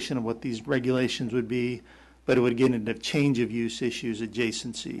expectation of what these regulations would be, but it would get into change of use issues,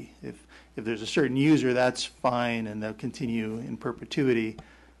 adjacency. If there's a certain user, that's fine, and they'll continue in perpetuity.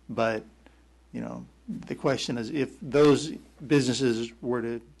 But, the question is, if those businesses were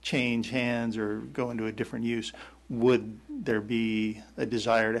to change hands or go into a different use, would there be a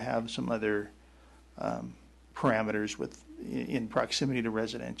desire to have some other parameters in proximity to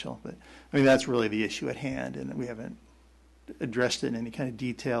residential? But that's really the issue at hand, and we haven't addressed it in any kind of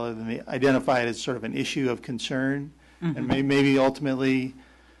detail other than identify it as sort of an issue of concern, and maybe ultimately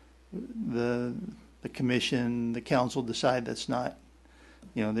the commission, the council decide that's not,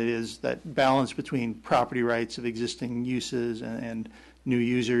 that is that balance between property rights of existing uses and new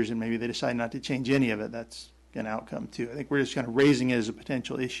users, and maybe they decide not to change any of it. That's an outcome too. I think we're just kind of raising it as a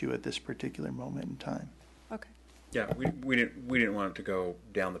potential issue at this particular moment in time. Okay. Yeah, we didn't want it to go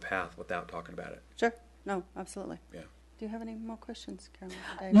down the path without talking about it. Sure. No, absolutely. Yeah. Do you have any more questions, Carolyn?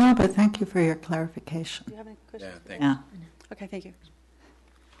 Dave? No, but thank you for your clarification. Do you have any questions? Yeah, thank Yeah. Okay, thank you.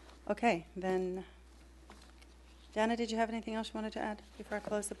 Okay, then, Dana, did you have anything else you wanted to add before I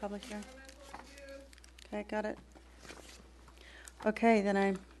close the public hearing? Okay, got it. Okay, then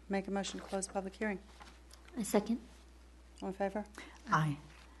I make a motion to close the public hearing. A second. All in favor? Aye.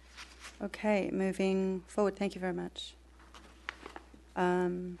 Okay, moving forward, thank you very much.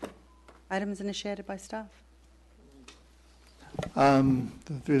 Items initiated by staff.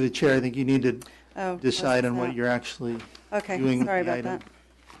 Through the chair, I think you need to Oh, decide on what's what that? you're actually Okay, doing sorry with the about item.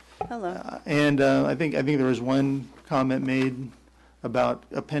 that. Hello. And I think there was one comment made about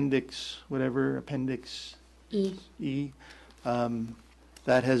appendix E. E.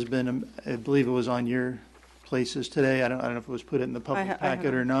 That has been, I believe it was on your places today. I don't know if it was put in the public I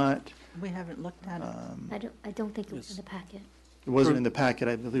packet or haven't. not. We haven't looked at it. I don't think it was in the packet. It wasn't in the packet.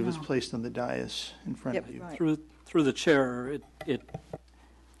 I believe it was No. placed on the dais in front Yep. of you. Right. Through the chair, it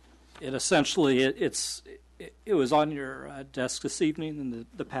essentially it was on your desk this evening, and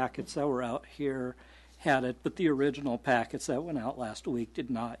the packets that were out here had it, but the original packets that went out last week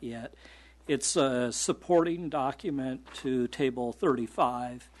did not yet. It's a supporting document to Table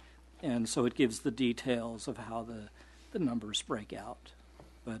 35, and so it gives the details of how the numbers break out.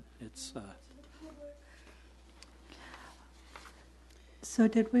 But it's So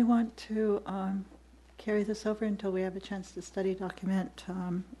did we want to carry this over until we have a chance to study document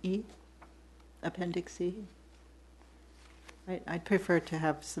E, Appendix E? I'd prefer to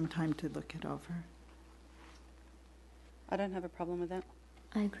have some time to look it over. I don't have a problem with that.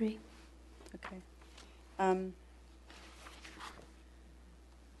 I agree. Okay.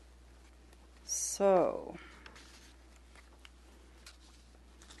 So,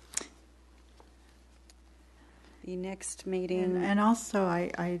 the next meeting. And also,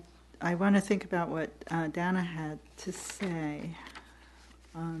 I want to think about what Dana had to say.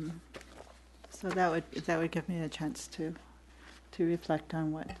 So that would give me a chance to reflect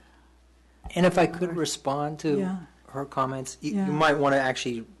on what. And if I could respond to Yeah. her comments, you Yeah. might want to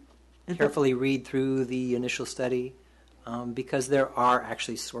actually Is carefully read through the initial study, because there are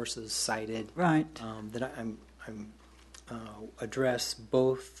actually sources cited Right. that I'm address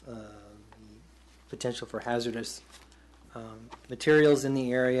both the potential for hazardous materials in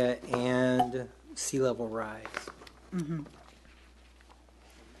the area and sea level rise Mm-hmm.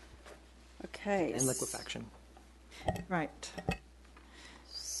 Okay. and liquefaction. Right.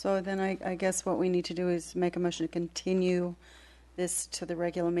 So then I guess what we need to do is make a motion to continue this to the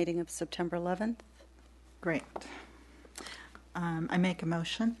regular meeting of September 11th. Great. I make a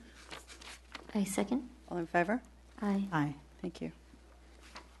motion. I second. All in favor? Aye. Aye. Thank you.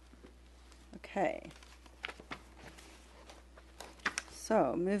 Okay.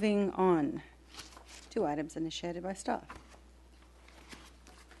 So, moving on. 2 items initiated by staff.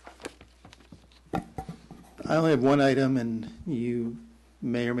 I only have one item, and you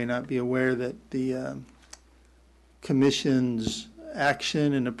may or may not be aware that the Commission's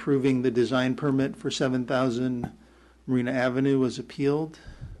action in approving the design permit for 7,000 Marina Avenue was appealed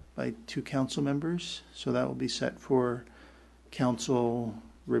by 2 council members. So that will be set for council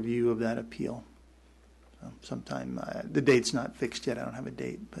review of that appeal. Sometime, the date's not fixed yet. I don't have a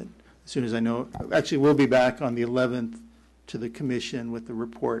date, but as soon as I know, actually, we'll be back on the 11th to the Commission with the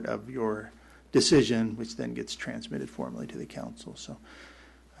report of your decision, which then gets transmitted formally to the council. So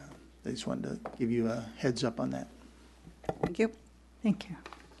I just wanted to give you a heads up on that. Thank you. Thank you.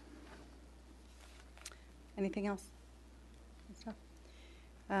 Anything else?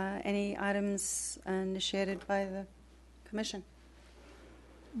 Any items initiated by the Commission?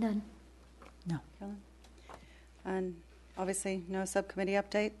 None. Kellen? And obviously, no subcommittee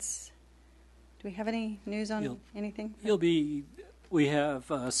updates. Do we have any news on anything? We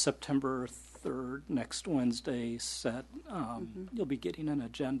have September 3rd, next Wednesday set. You'll be getting an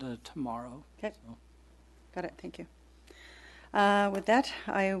agenda tomorrow. Okay. So. Got it. Thank you. With that,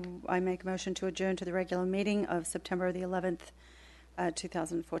 I make a motion to adjourn to the regular meeting of September the 11th,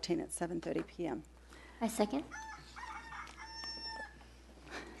 2014 at 7:30 p.m. I second.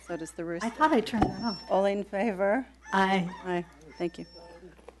 So does the rooster. I thought I turned that off. All in favor? Aye. Aye. Thank you.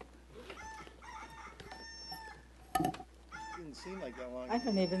 Didn't seem like that long. I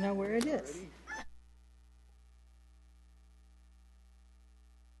don't even know where it is.